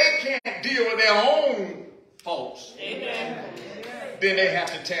 because they can't deal with their own faults. Amen. Then they have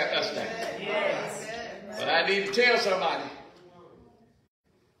to tear us down. But I need to tell somebody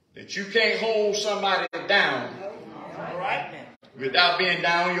that you can't hold somebody down without being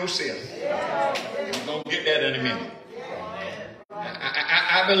down yourself. We're going to get that in a minute.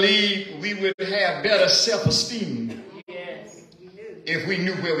 I believe we would have better self-esteem if we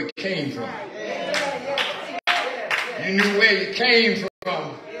knew where we came from. You knew where you came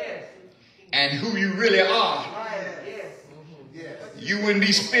from and who you really are. You wouldn't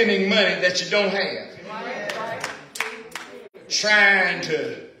be spending money that you don't have, trying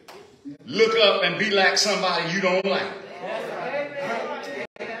to look up and be like somebody you don't like.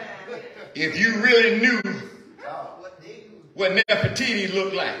 If you really knew what Nefertiti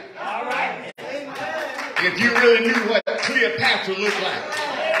looked like, if you really knew what Cleopatra looked like,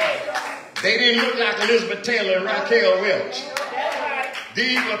 they didn't look like Elizabeth Taylor and Raquel Welch.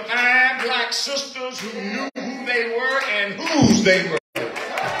 These were fine black sisters who knew who they were and whose they were.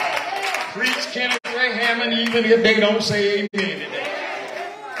 Preach Kenneth Ray Hammond, even if they don't say amen today.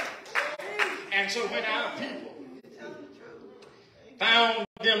 And so when our people found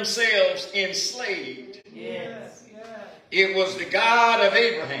themselves enslaved, it was the God of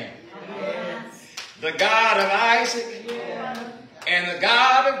Abraham, the God of Isaac, and the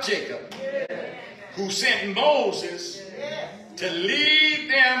God of Jacob who sent Moses to lead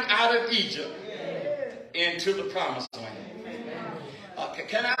them out of Egypt into the promised land.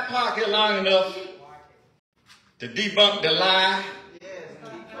 Can I park here long enough to debunk the lie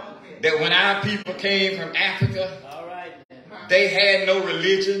that when our people came from Africa, they had no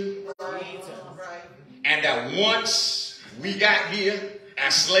religion, and that once we got here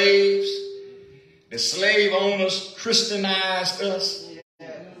as slaves, the slave owners Christianized us?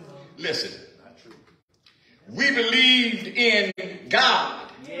 Listen, we believed in God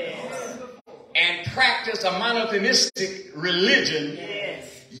and practiced a monotheistic religion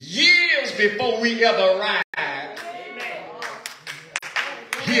years before we ever arrived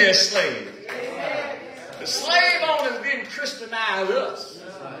here as slaves. The slave owners didn't Christianize us.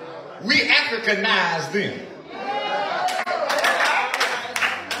 We Africanized them.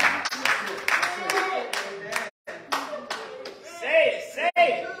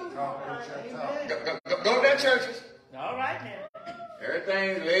 Go to their churches. All right now.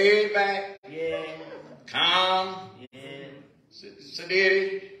 Everything's laid back, calm,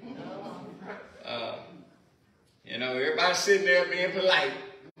 sedated. You know, everybody's sitting there being polite.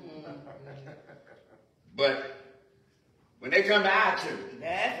 But when they come to our church,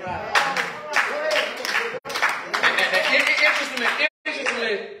 That's right.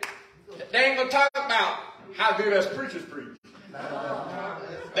 interestingly, they ain't gonna talk about how good us preachers preach.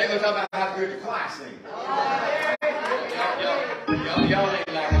 They're going to talk about how good the choir sings. Y'all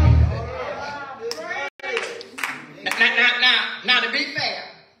ain't like me today. Now, to be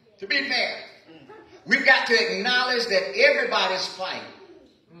fair, we've got to acknowledge that everybody's fighting.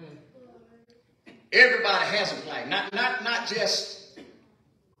 Everybody has a plight, not just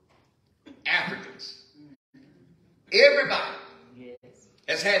Africans. Everybody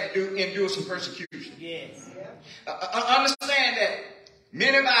has had to endure some persecution. Understand that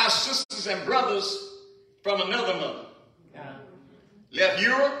many of our sisters and brothers from another mother left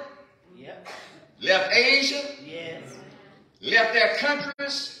Europe, left Asia, left their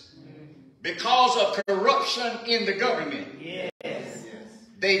countries, because of corruption in the government. Yes.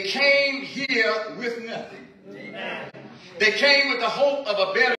 They came here with nothing. Amen. They came with the hope of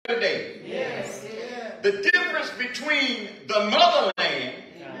a better day. Yes. The difference between the motherland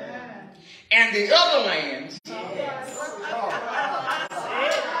and the other lands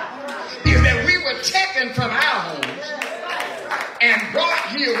is that we were taken from our homes and brought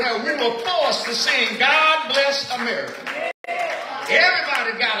here where we were forced to sing God Bless America.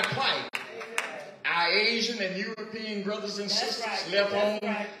 Everybody got a plight. Our Asian and European brothers and sisters left home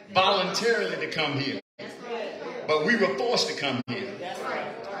voluntarily to come here. But we were forced to come here.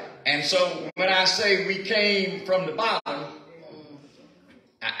 And so when I say we came from the bottom,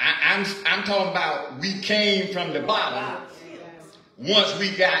 I'm talking about we came from the bottom once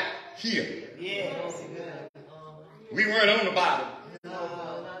we got here. We weren't on the bottom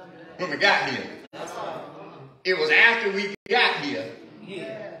when we got here. It was after we got here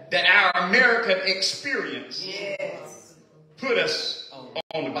that our American experience put us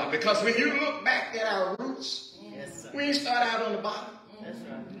on the bottom. Because when you look back at our roots, we didn't start out on the bottom.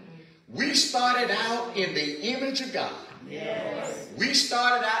 We started out in the image of God. We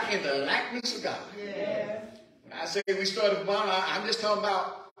started out in the likeness of God. When I say we started from the bottom, I'm just talking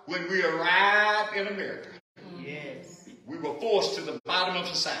about when we arrived in America. We were forced to the bottom of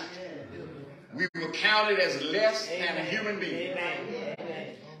society. We were counted as less than a human being.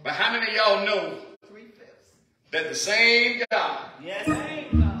 But how many of y'all know that the same God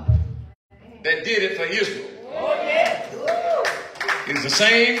that did it for Israel is the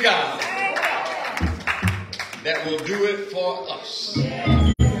same God that will do it for us?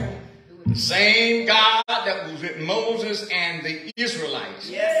 The same God that was with Moses and the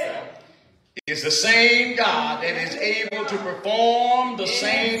Israelites is the same God that is able to perform the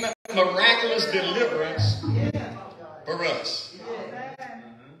same miraculous deliverance for us.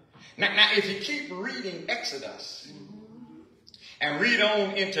 Now, if you keep reading Exodus and read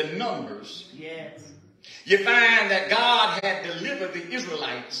on into Numbers, you find that God had delivered the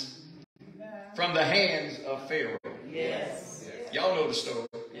Israelites from the hands of Pharaoh. Y'all know the story.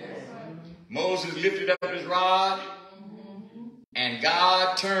 Moses lifted up his rod, and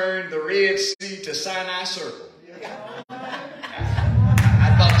God turned the Red Sea to Sinai Circle.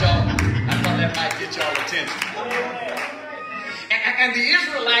 I thought that might get y'all attention. And the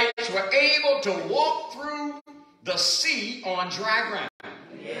Israelites were able to walk through the sea on dry ground.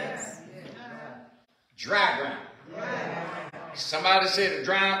 Dry ground. Somebody said the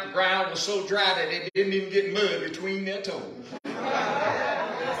ground was so dry that they didn't even get mud between their toes.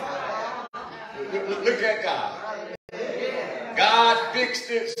 Look at God. God fixed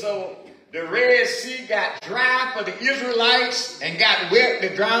it so the Red Sea got dry for the Israelites and got wet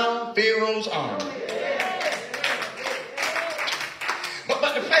to drown Pharaoh's army.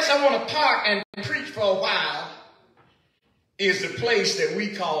 But the place I want to park and preach for a while is the place that we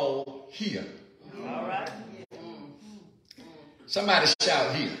call here. All right. Somebody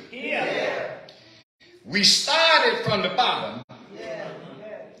shout here. Here. We started from the bottom,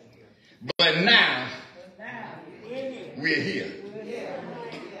 but now we're here.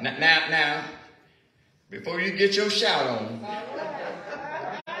 Now, before you get your shout on,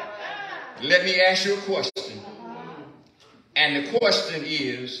 let me ask you a question. And the question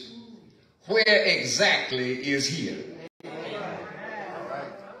is, where exactly is here?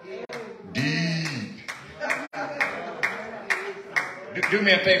 Deep. Do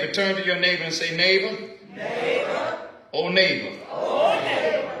me a favor, turn to your neighbor and say, neighbor. Neighbor. Oh, neighbor. Oh,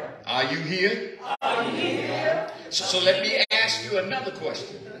 neighbor. Are you here? Are you here? So let me ask you another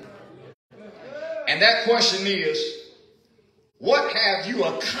question. And that question is, what have you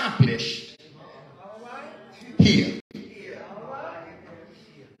accomplished here?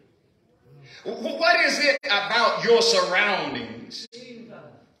 What is it about your surroundings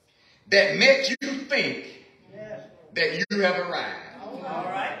that makes you think that you have arrived? All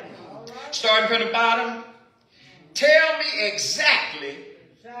right. Starting from the bottom, tell me exactly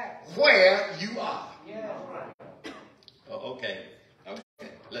where you are. Oh, okay.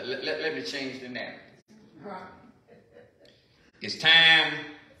 Let me change the narrative. It's time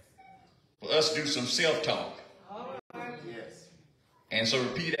for us to do some self-talk. And so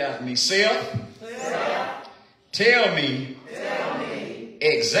repeat after me. Self. Tell me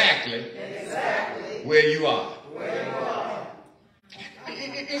exactly where you are.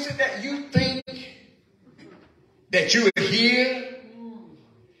 Is it that you think that you are here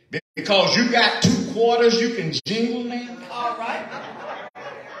because you got 2 quarters you can jingle now? All right.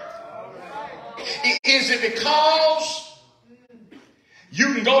 Is it because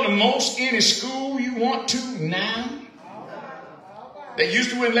you can go to most any school you want to now? They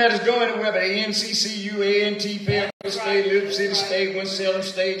used to wouldn't let us go anywhere but NCCU, A&T, Fairfield State, Little City State, Winston-Salem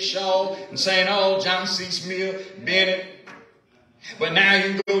State, Shaw, and St. All, Johnson C. Smith, Bennett. But now you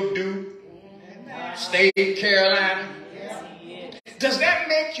can go to State, Carolina. Does that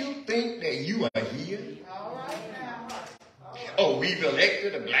make you think that you are here? Oh, we've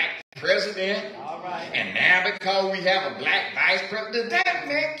elected a black president, and now because we have a black vice president, does that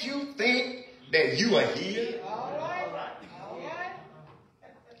make you think that you are here?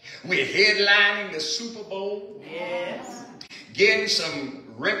 We're headlining the Super Bowl, getting some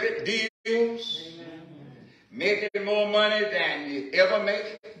record deals, making more money than you ever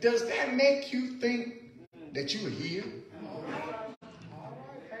made. Does that make you think that you are here?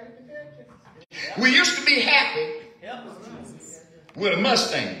 We used to be happy with a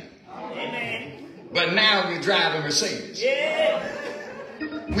Mustang, but now we drive a Mercedes.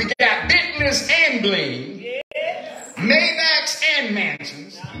 We got Bentleys and bling, Maybachs and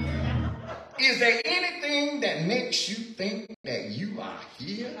mansions. Is there anything that makes you think that you are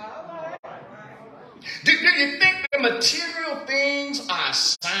here? Do you think the material things are a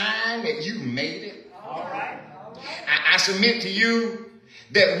sign that you made it? I submit to you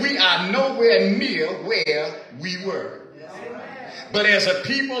that we are nowhere near where we were. But as a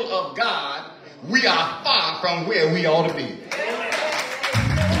people of God, we are far from where we ought to be.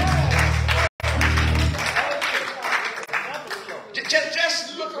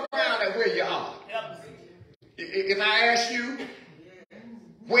 Just look around at where you are. If I ask you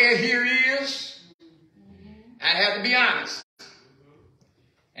where here is, I'd have to be honest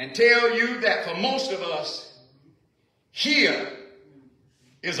and tell you that for most of us, here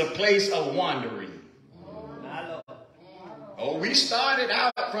is a place of wandering. Oh, we started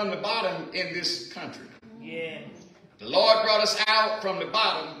out from the bottom in this country. The Lord brought us out from the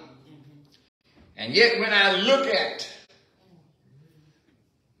bottom. And yet when I look at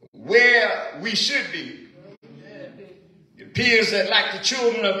where we should be, it appears that like the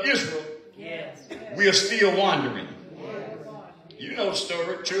children of Israel, we are still wandering. You know the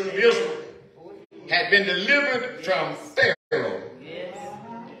story. The children of Israel had been delivered from Pharaoh,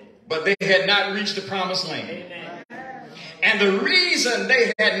 but they had not reached the promised land. And the reason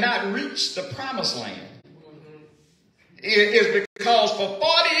they had not reached the promised land is because for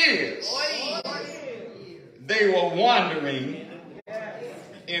 40 years they were wandering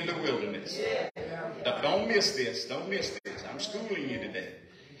in the wilderness. Don't miss this. Don't miss this. I'm schooling you today.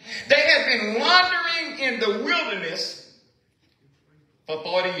 They had been wandering in the wilderness for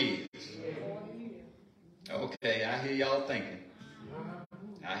 40 years. Okay, I hear y'all thinking.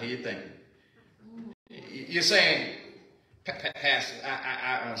 I hear you thinking. You're saying, Pastor,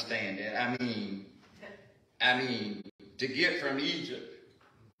 I understand that. I mean, to get from Egypt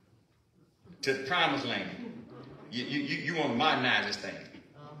to the promised land, you want to modernize this thing.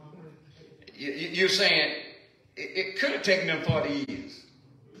 You're saying it could have taken them 40 years.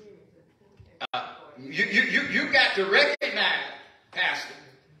 You got to recognize, Pastor,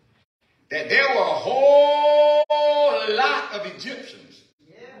 that there were a whole lot of Egyptians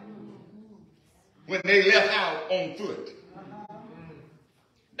when they left out on foot.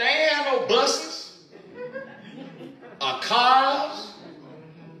 They had no buses or cars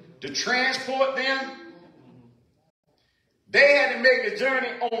to transport them. They had to make the journey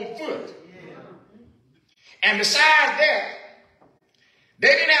on foot. And besides that, they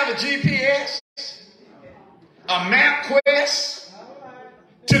didn't have a GPS, a MapQuest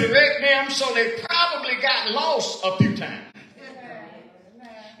to direct them, so they probably got lost a few times.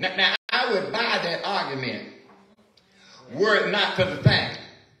 Now I would buy that argument were it not for the fact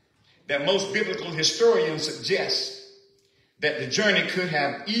that most biblical historians suggest that the journey could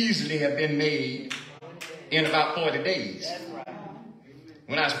have easily have been made in about 40 days.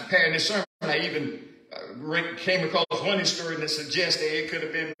 When I was preparing this sermon, I even came across one historian that suggested it could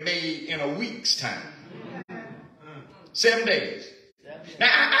have been made in a week's time. 7 days. Now,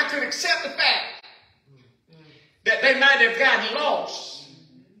 I could accept the fact that they might have gotten lost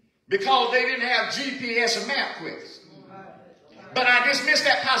because they didn't have GPS or MapQuest. But I dismiss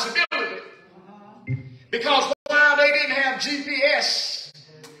that possibility because while they didn't have GPS,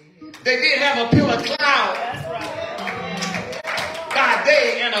 they did have a pillar of cloud by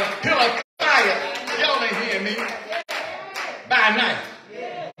day and a pillar of fire. Y'all ain't hear me. By night.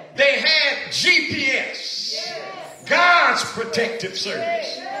 They had GPS. God's protective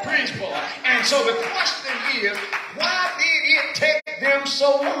service. Praise God. And so the question is, why did it take them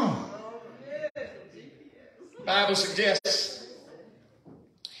so long? The Bible suggests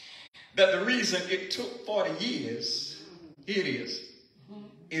that the reason it took 40 years, is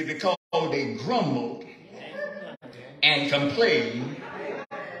because they grumbled and complained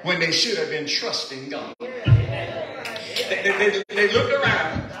when they should have been trusting God. They looked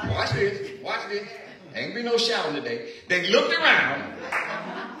around. Watch this. Watch this. Ain't be no shouting today. They looked around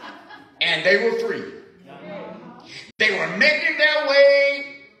and they were free. They were making their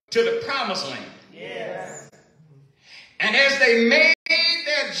way to the promised land. Yes. And as they made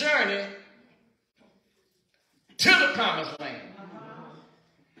their journey to the promised land,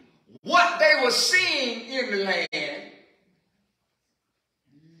 what they were seeing in the land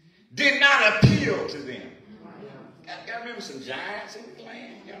did not appeal to them. Y'all remember some giants in the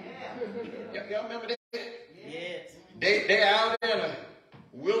land? Y'all remember that? Yes. They're out in a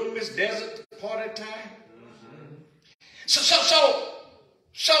wilderness desert part of the time. So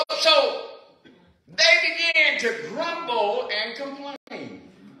they began to grumble and complain.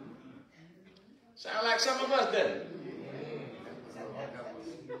 Sound like some of us, doesn't it?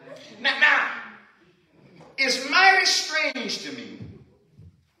 Now, it's mighty strange to me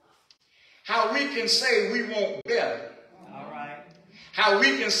how we can say we want better. All right. How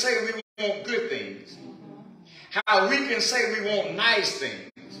we can say we want good things. How we can say we want nice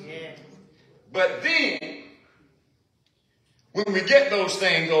things. Yes. But then, when we get those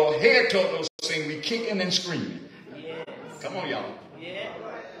things or head toward those things, we kicking and screaming. Yes. Come on, y'all. Yeah.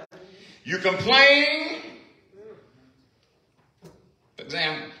 You complain. For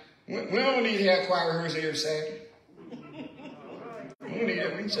example, we don't need to have choir rehearsal every Saturday. We don't need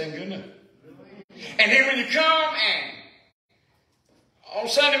that. We can sing good enough. And then when you come and on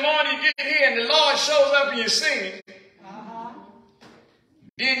Sunday morning you get here and the Lord shows up and you're singing,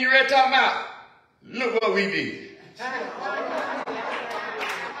 then you're ready to talk about, look what we did.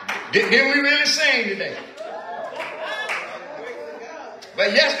 Didn't we really sing today?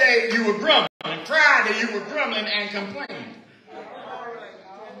 But yesterday you were grumbling. Friday you were grumbling and complaining.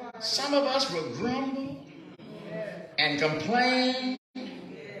 Some of us will grumble and complain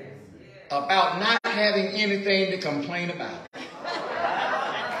about not having anything to complain about.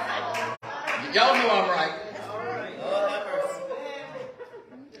 Y'all know I'm right.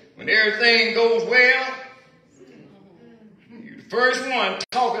 When everything goes well, you're the first one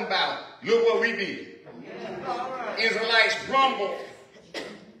talking about, look what we did. Israelites grumbled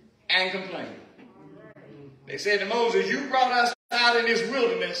and complained. They said to Moses, you brought us out in this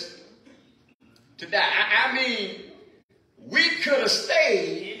wilderness to die. I mean, we could have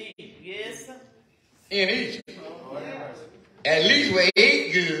stayed in Egypt. At least we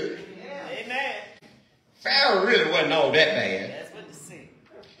ate good. Amen. Pharaoh really wasn't all that bad. That's what you see.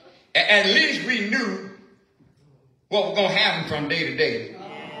 At least we knew what was going to happen from day to day.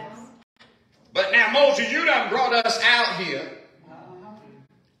 Yes. But now, Moses, you done brought us out here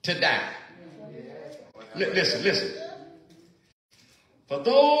to die. Listen. For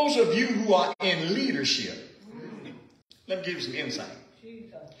those of you who are in leadership, let me give you some insight.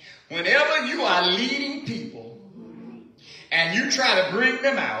 Whenever you are leading people and you try to bring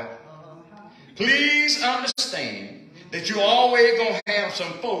them out, please understand that you're always going to have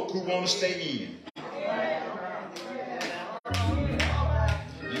some folk who want to stay in.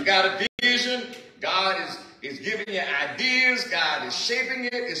 You got a vision. God is giving you ideas. God is shaping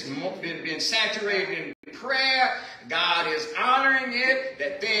it. It's been saturated in prayer. God is honoring it,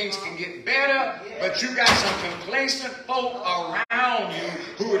 that things can get better. But you got some complacent folk around you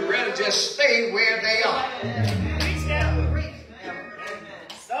who would rather just stay where they are. Reach down.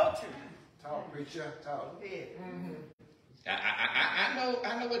 So true. Talk, preacher, talk. I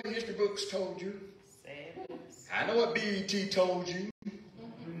know what the history books told you. Say it. I know what BET told you.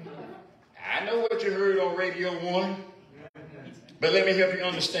 I know what you heard on Radio 1. But let me help you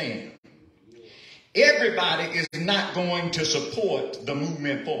understand. Everybody is not going to support the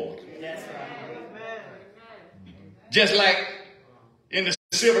movement forward. That's right. Just like in the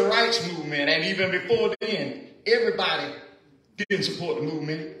civil rights movement and even before then, everybody didn't support the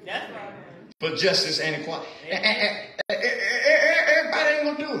movement That's right. for justice and equality. Everybody ain't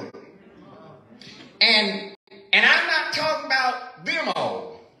going to do it. And I'm not talking about them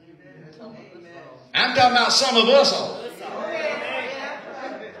all. I'm talking about some of us all.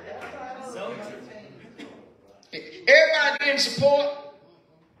 Everybody didn't support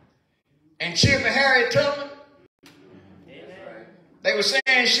and cheer for Harriet Tubman. They were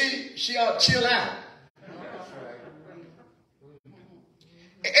saying she ought to chill out.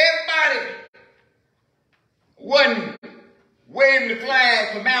 Everybody wasn't waving the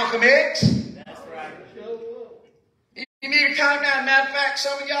flag for Malcolm X. That's right. You need to calm down. Matter of fact,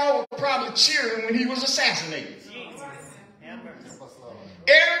 some of y'all were probably cheering when he was assassinated. Jesus. Have mercy.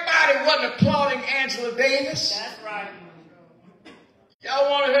 Everybody wasn't applauding Angela Davis. That's right.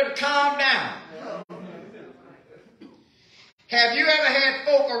 Y'all wanted her to calm down. Have you ever had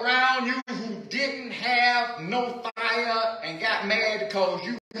folk because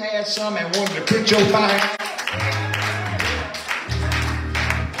you had some and wanted to put your fire.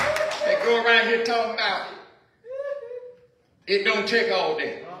 They go around here talking about it don't take all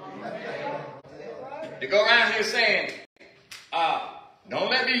day. They go around here saying, don't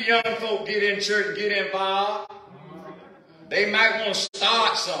let these young folk get in church and get involved. They might want to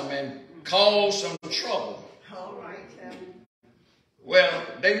start something and cause some trouble. All right, tell me. Well,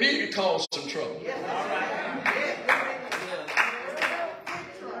 they need to cause some trouble.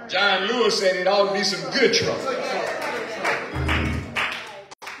 John Lewis said it ought to be some good trouble.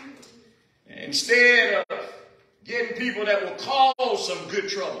 Instead of getting people that will cause some good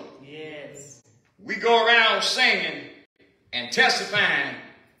trouble, Yes. we go around singing and testifying,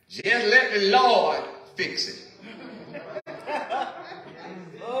 just let the Lord fix it.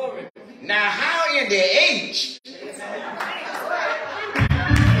 Glory. Now, how in the H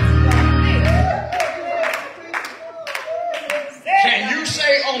can you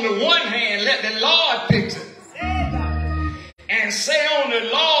say on the one hand, let the Lord fix it, and say on the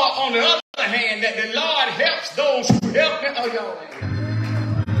other hand that the Lord helps those who help him? Oh, y'all ain't.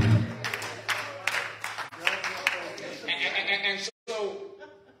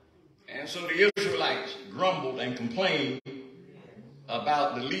 And so the Israelites grumbled and complained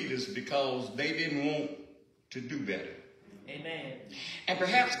about the leaders because they didn't want to do better. Amen. And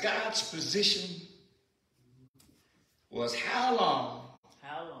perhaps God's position was, how long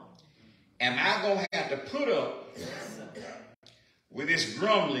am I going to have to put up with this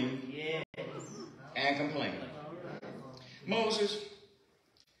grumbling and complaining? Moses,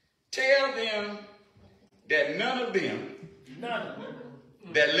 tell them that none of them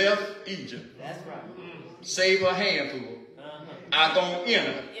that left Egypt, That's right. save a handful, are going to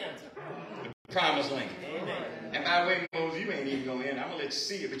enter the promised land. Amen. And by the way, Moses, you ain't even going to enter. I'm going to let you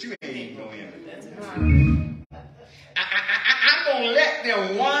see it, but you ain't even going to enter. I'm going to let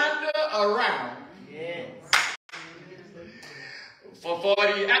them wander around Yes. for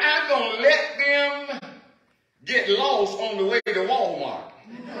 40 years. I'm going to let them get lost on the way to Walmart.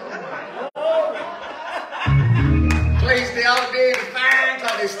 Place they all day to find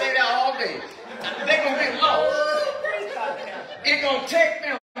because they stay there all day. They're going to get lost. It's going to take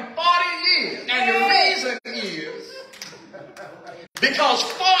them 40 years. And the reason is because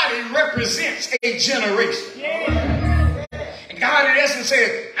 40 represents a generation. And God in essence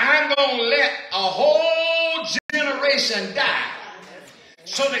said, I'm going to let a whole generation die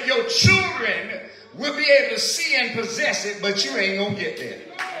so that your children will be able to see and possess it, but you ain't going to get there.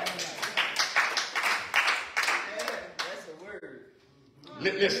 That's a word.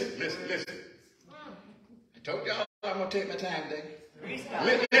 Listen. I told y'all I'm going to take my time today.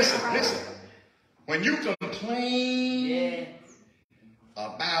 Freestyle. Listen. When you complain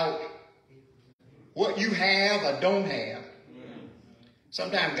about what you have or don't have,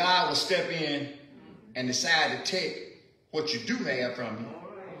 sometimes God will step in and decide to take what you do have from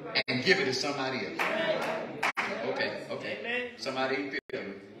you and give it to somebody else. Okay. Somebody ain't feeling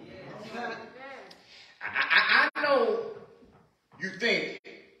it. I know you think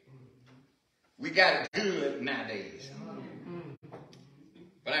we got it good nowadays.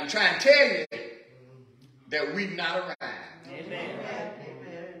 But I'm trying to tell you that we've not arrived.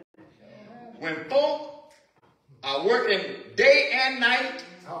 Amen. When folk are working day and night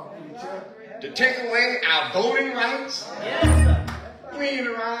to take away our voting rights, Yes, sir. we ain't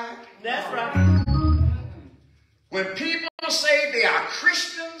arrived. That's right. When people say they are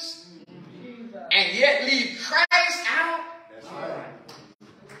Christians and yet leave Christ out,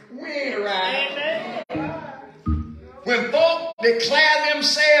 we ain't arrived. Amen. When folk declare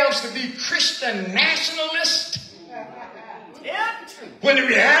themselves to be Christian nationalists, Yep. when the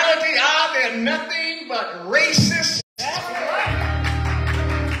reality are they're nothing but racist, That's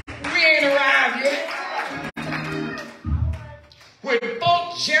right. we ain't arrived yet. When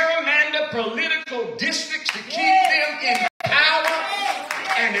folk gerrymander political districts to keep them in power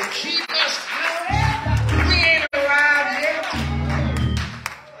and to keep us out, we ain't arrived yet.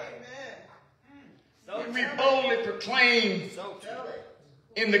 When we boldly proclaim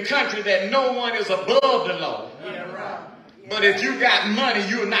in the country that no one is above the law. Yeah, right. But if you got money,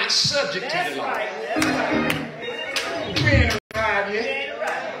 you're not subject to That's the law. right. That's right. We ain't arrived yet. Ain't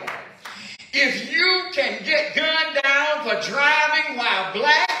right. If you can get gunned down for driving while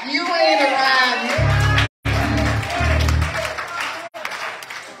black, you ain't arrived yet.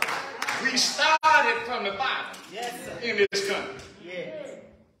 We started from the bottom Yes, sir. in this country. Yes.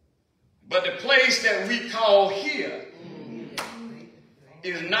 But the place that we call here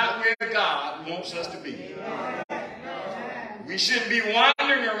is not where God wants us to be. We shouldn't be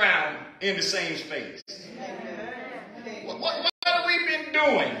wandering around in the same space. What are we been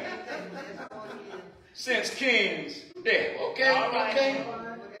doing since King's death? Okay.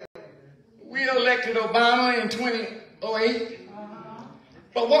 We elected Obama in 2008.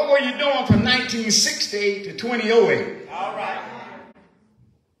 But what were you doing from 1968 to 2008? All right.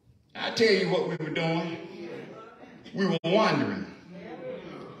 I tell you what we were doing. We were wandering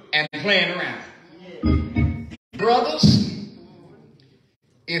and playing around. Brothers,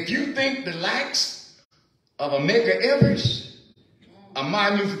 if you think the likes of a Medgar Evers, a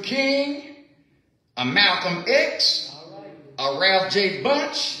Martin Luther King, a Malcolm X, a Ralph J.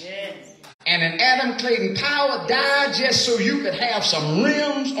 Bunch, and an Adam Clayton Powell died just so you could have some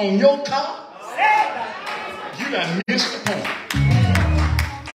rims on your car, you done missed the point.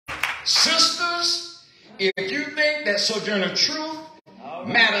 Sisters, if you think that Sojourner Truth,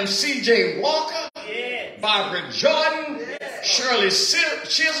 Madam C.J. Walker, Barbara Jordan, Shirley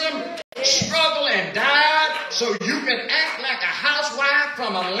Chisholm struggled and died so you can act like a housewife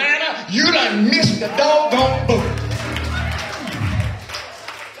from Atlanta, you done missed the doggone boat.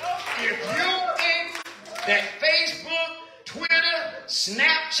 If you think that Facebook, Twitter,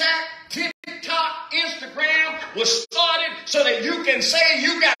 Snapchat, TikTok, Instagram was started so that you can say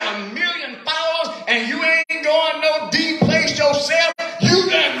you got 1 million followers and you ain't going no deep place yourself, you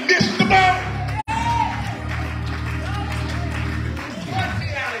done missed the boat.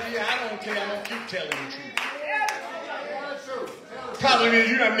 I don't care. I'm going to keep telling the truth. Problem is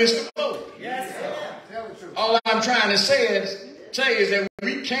you done missed the boat. Yes, sir. All I'm trying to say is that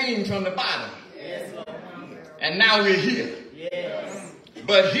we came from the bottom. Yes, Lord. And now we're here. Yes.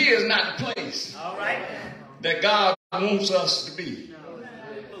 But here is not the place All right. that God wants us to be.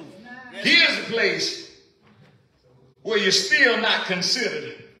 Here's a place where you're still not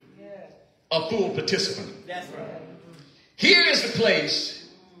considered a full participant. That's right. Here is the place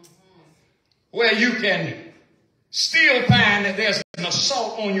where you can still find that there's an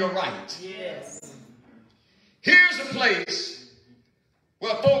assault on your rights. Yes. Here's a place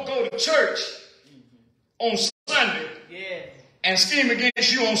where folk go to church on Sunday Yes. and scheme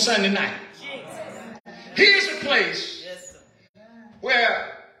against you on Sunday night. Jesus. Here's a place Yes, sir.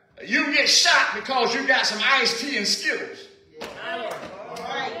 where you get shot because you got some iced tea and Skittles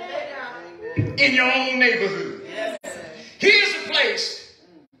in your own neighborhood. Yes, sir. Here's a place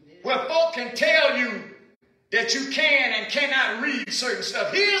where folk can tell you that you can and cannot read certain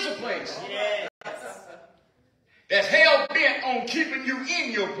stuff. Here's a place Yes. that's hell-bent on keeping you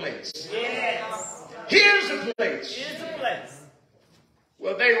in your place. Yes. Here's a place Here's the place.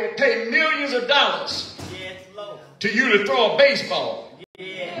 where they will pay millions of dollars Yes, Lord. to you to throw a baseball,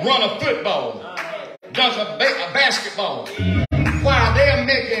 Yes. run a football, dunk a basketball. While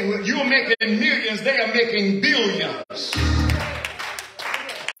you're making millions, they are making billions.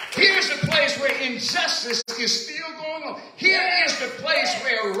 Here's the place where injustice is still going on. Here is the place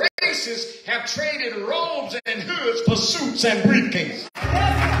where racists have traded robes and hoods for suits and briefcases.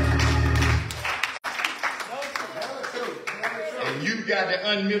 And you got the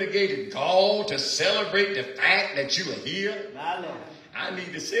unmitigated gall to celebrate the fact that you are here. My Lord. I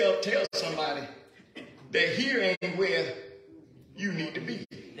need to tell somebody that here ain't where you need to be.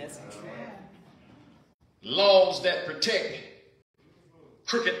 That's right. Laws that protect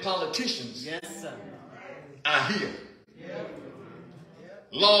crooked politicians Yes, sir. are here.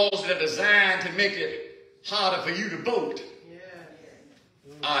 Laws that are designed to make it harder for you to vote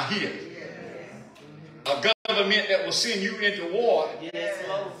are here. A government that will send you into war Yes,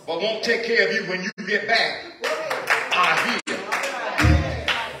 Lord. but won't take care of you when you get back are here.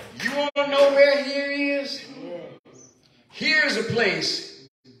 You want to know where here is? Here's a place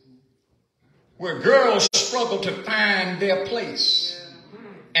where girls struggle to find their place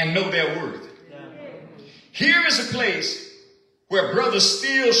and know their worth. Here is a place where brothers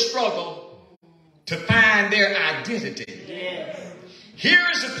still struggle to find their identity. Yes. Here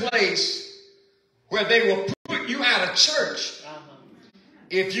is a place where they will put you out of church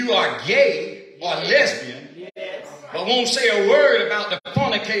if you are gay or lesbian, Yes. but won't say a word about the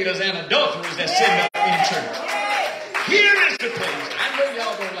fornicators and adulterers that sit up in church. Here is the place. I know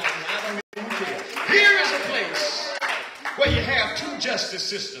y'all don't like me. I don't even care. Here is a place where you have two justice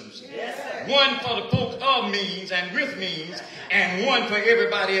systems. One for the folks of means and with means, and one for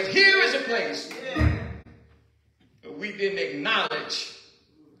everybody else. Here is a place where we didn't acknowledge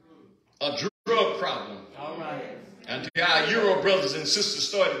a drug problem All right. until our Euro brothers and sisters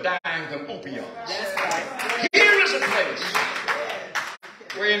started dying from opioids. That's right. Here is a place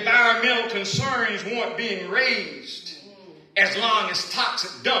where environmental concerns weren't being raised as long as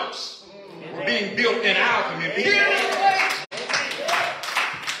toxic dumps were being built in our community. Here is a place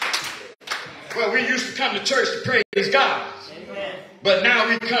Well, we used to come to church to praise God. But now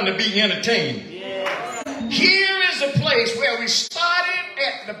we come to be entertained. Here is a place where we started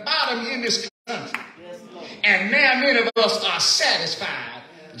at the bottom in this country. And now many of us are satisfied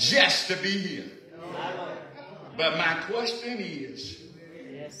just to be here. But my question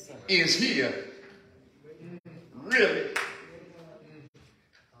is here really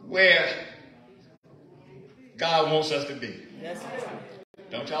where God wants us to be?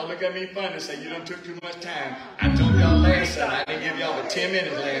 Don't y'all look at me funny and say you done took too much time. I told y'all last Sunday, I didn't give y'all but 10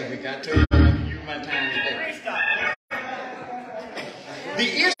 minutes last week. I told you I didn't use my time today. The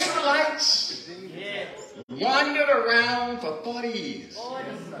Israelites wandered around for 40 years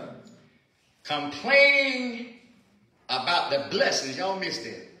complaining about the blessings, y'all missed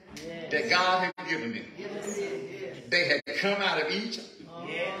it, that God had given them. They had come out of Egypt.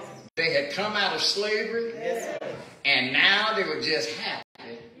 They had come out of slavery. And now they were just happy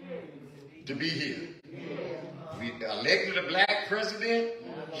to be here. We elected a black president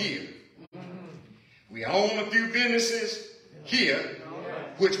here. We own a few businesses here,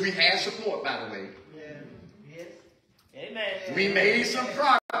 which we have support, by the way. We made some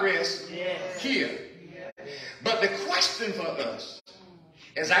progress here. But the question for us,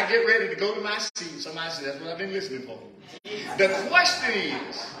 as I get ready to go to my seat, somebody said, that's what I've been listening for. The question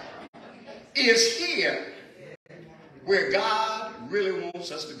is here where God really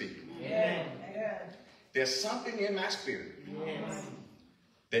wants us to be? There's something in my spirit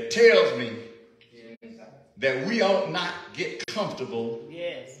that tells me that we ought not get comfortable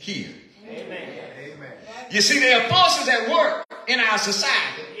here. You see, there are forces at work in our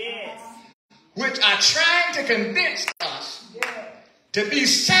society which are trying to convince us to be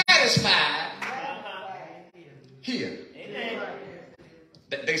satisfied here.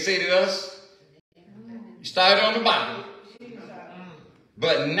 They say to us, you started on the bottom,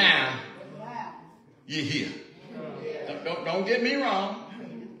 but now you're here. Don't get me wrong.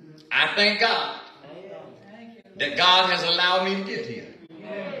 I thank God that God has allowed me to get here.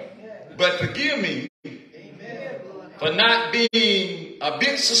 But forgive me for not being a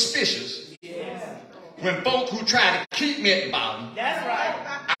bit suspicious when folk who try to keep me at the bottom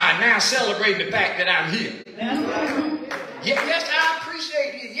are now celebrating the fact that I'm here. Yes, I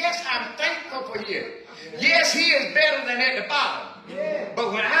appreciate it. Yes, I'm thankful for you. Yes, he is better than at the bottom.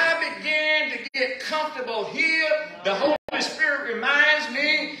 But when I began to get comfortable here, the Holy Spirit reminds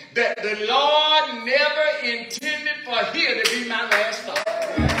me that the Lord never intended for here to be my last stop.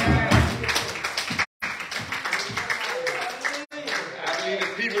 I believe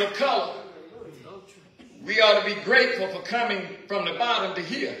as people of color, we ought to be grateful for coming from the bottom to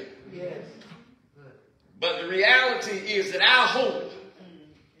here. But the reality is that our hope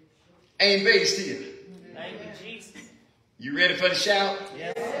ain't based here. Thank you, Jesus. You ready for the shout?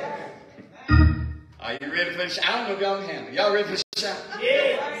 Yes. Are you ready for the shout? I don't know if y'all can handle it. Y'all ready for the shout?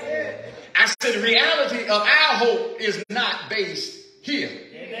 Yes. I said the reality of our hope is not based here.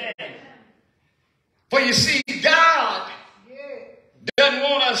 Amen. For you see, God doesn't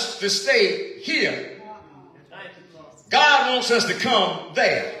want us to stay here. God wants us to come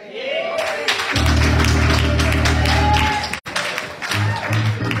there.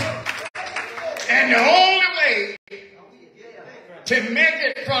 And the only way to make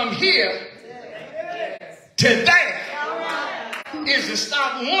it from here to there is to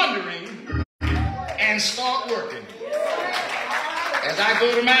stop wondering and start working. As I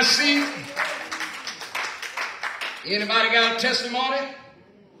go to my seat, anybody got a testimony?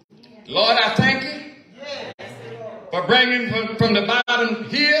 Lord, I thank you for bringing from the bottom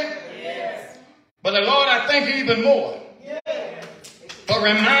here. But the Lord, I thank you even more for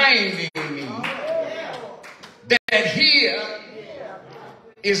reminding me that here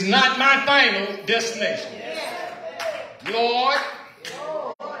is not my final destination. Lord,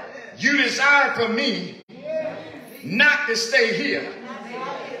 you desire for me not to stay here,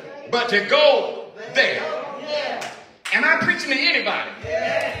 but to go there. Am I preaching to anybody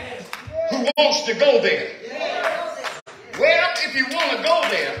who wants to go there? Well, if you want to go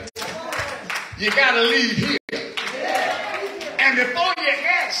there, you got to leave here. And before you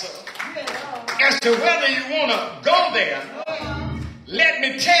answer as to whether you want to go there, let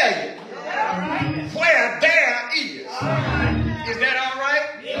me tell you where there is. Is that all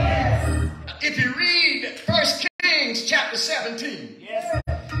right? Yes. If you read 1 Kings chapter 17,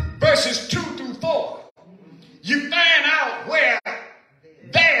 verses 2 through 4, you find out where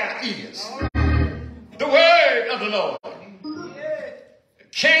there is. The word of the Lord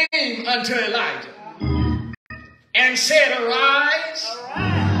came unto Elijah and said, arise,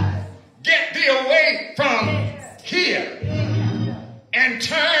 get thee away from here and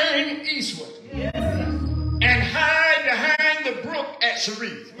turn eastward and hide behind the brook at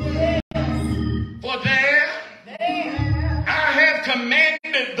Cherith. For there I have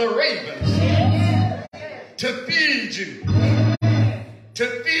commanded the ravens to feed you. To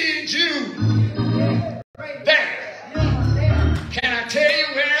feed you there. Can I tell you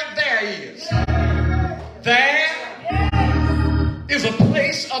where there is? There is a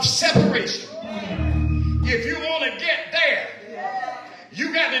place of separation. If you want to get there,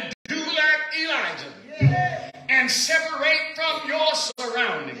 you got to do like Elijah and separate from your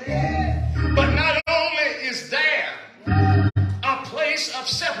surroundings. But not only is there a place of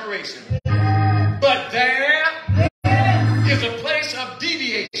separation, but there is a place of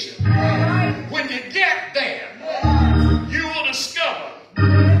deviation. When you get there, you will discover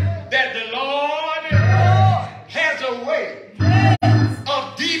that the Lord has a way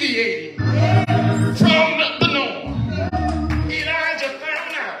of deviating from the norm. Elijah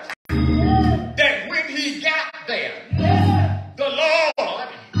found out that when he got there, the Lord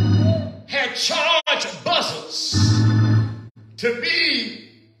had charged buzzards to be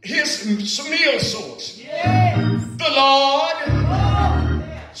his meal source. The Lord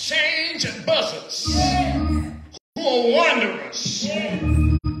changed buzzards who are wanderers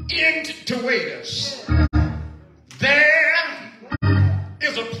into waiters. There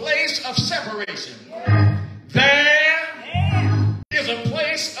is a place of separation. There is a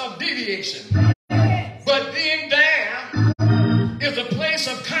place of deviation. But then there is a place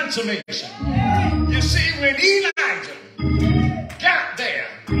of consummation. You see, when Elijah got there,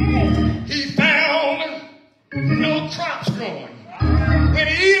 he found no crops growing. When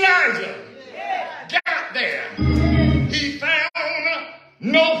Elijah got there, he found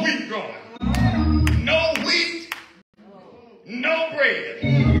no wheat growing. No wheat, no bread,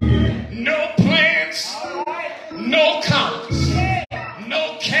 no plants, no cows,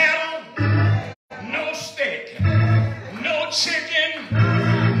 no cattle, no steak, no chicken,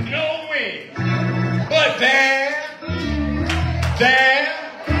 no wings. But there,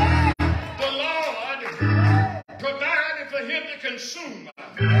 the Lord provided for him to consume.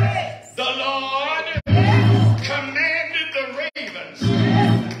 The Lord commanded the ravens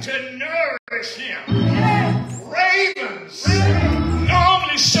to nourish him. Ravens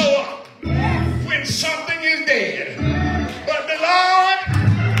normally show up when something is dead. But the Lord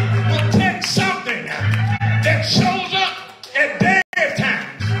will take something that shows up at dead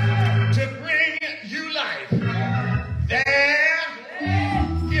times to bring you life. There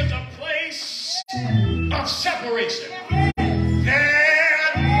is a place of separation.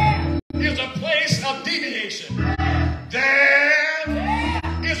 There is a place of deviation. There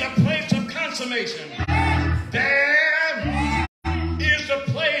is a place of consummation. There is a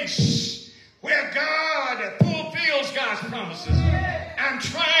place where God fulfills God's promises. I'm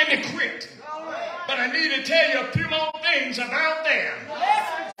trying to quit, but I need to tell you a few more things about there.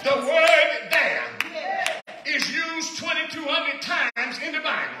 The word there is used 2,200 times in the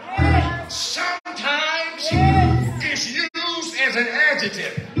Bible. Sometimes it's used as an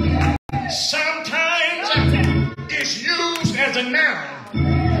adjective. Sometimes it's used as a noun.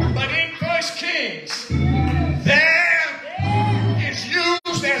 But in 1 Kings, there is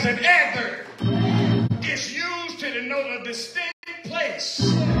used as an adverb. It's used to denote a distinct place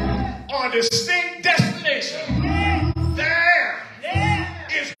or a distinct destination. There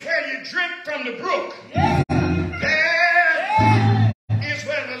is where you drink from the brook. There is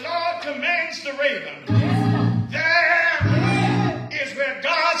where the Lord commands the raven. There is where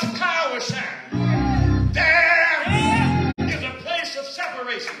God's power shines. There is a place of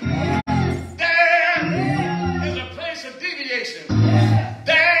separation. There is a place of deviation.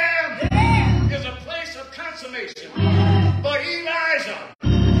 There is a place of consummation. But Elijah,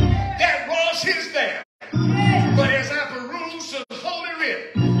 that was his there. But as I peruse the Holy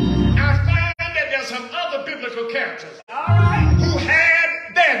Writ, I find that there's some other biblical characters who had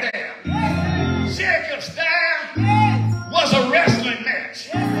their there. Jacob's there was a wrestling match.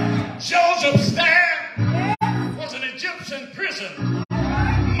 Joseph's there was an Egyptian prison.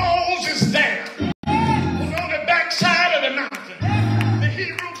 Moses there was on the backside of the mountain. The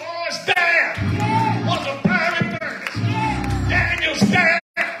Hebrew boys there was a fiery furnace. Daniel's there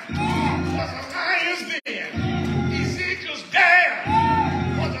was a lion's den. Ezekiel's there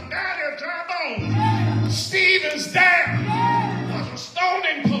was a valley of dry bones. Stephen's there was a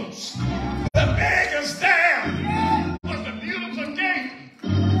stoning post. The beggar's there was a beautiful gate.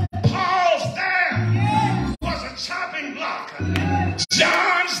 Paul's there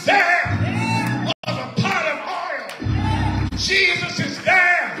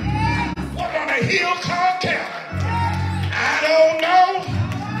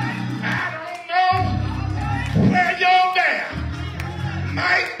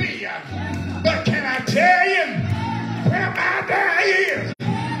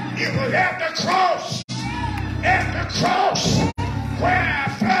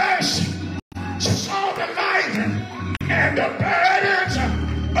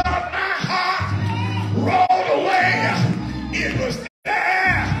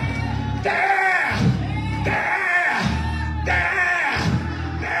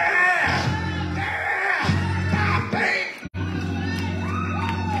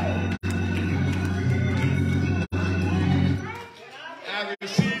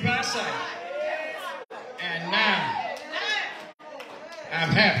I'm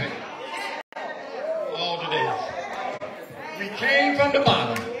happy all today. We came from the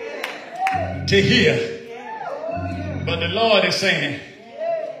bottom to here. But the Lord is saying,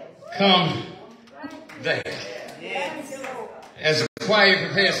 come there. As the choir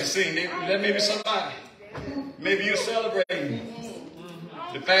prepares to sing, that may be somebody. Maybe you're celebrating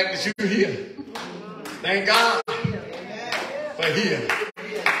the fact that you're here. Thank God for here.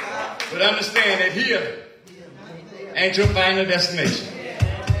 But understand that here ain't your final destination.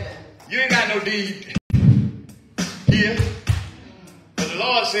 You ain't got no deed here. But the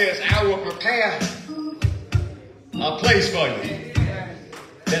Lord says, I will prepare a place for you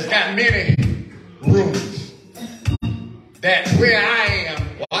that's got many rooms. That where I am,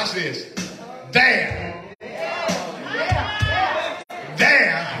 watch this, there,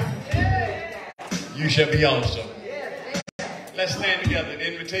 you shall be also. Let's stand together.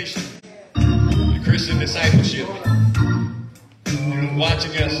 The invitation to Christian discipleship. You're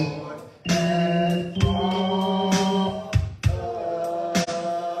watching us.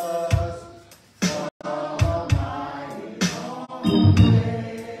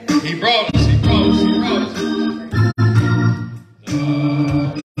 He brought us.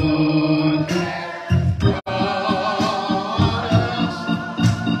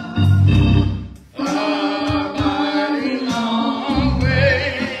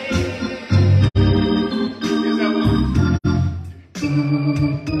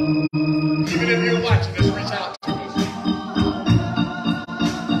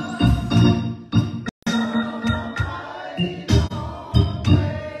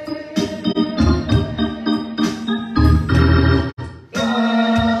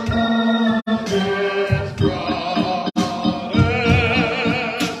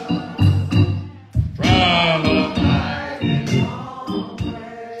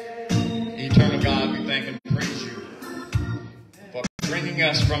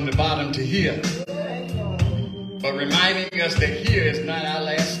 From the bottom to here, but reminding us that here is not our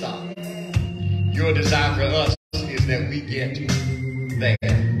last stop. Your desire for us is that we get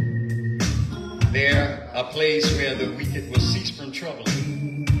there, a place where the wicked will cease from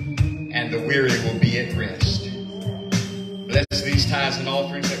troubling and the weary will be at rest. Bless these tithes and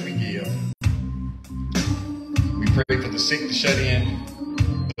offerings that we give. We pray for the sick, the shut in,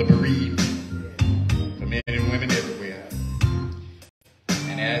 the bereaved, for men and women everywhere.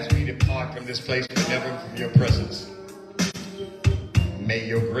 As we depart from this place, but never from your presence, may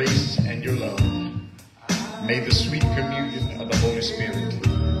your grace and your love, may the sweet communion of the Holy Spirit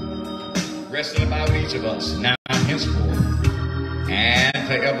rest about each of us now and henceforth and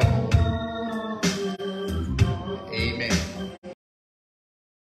forever.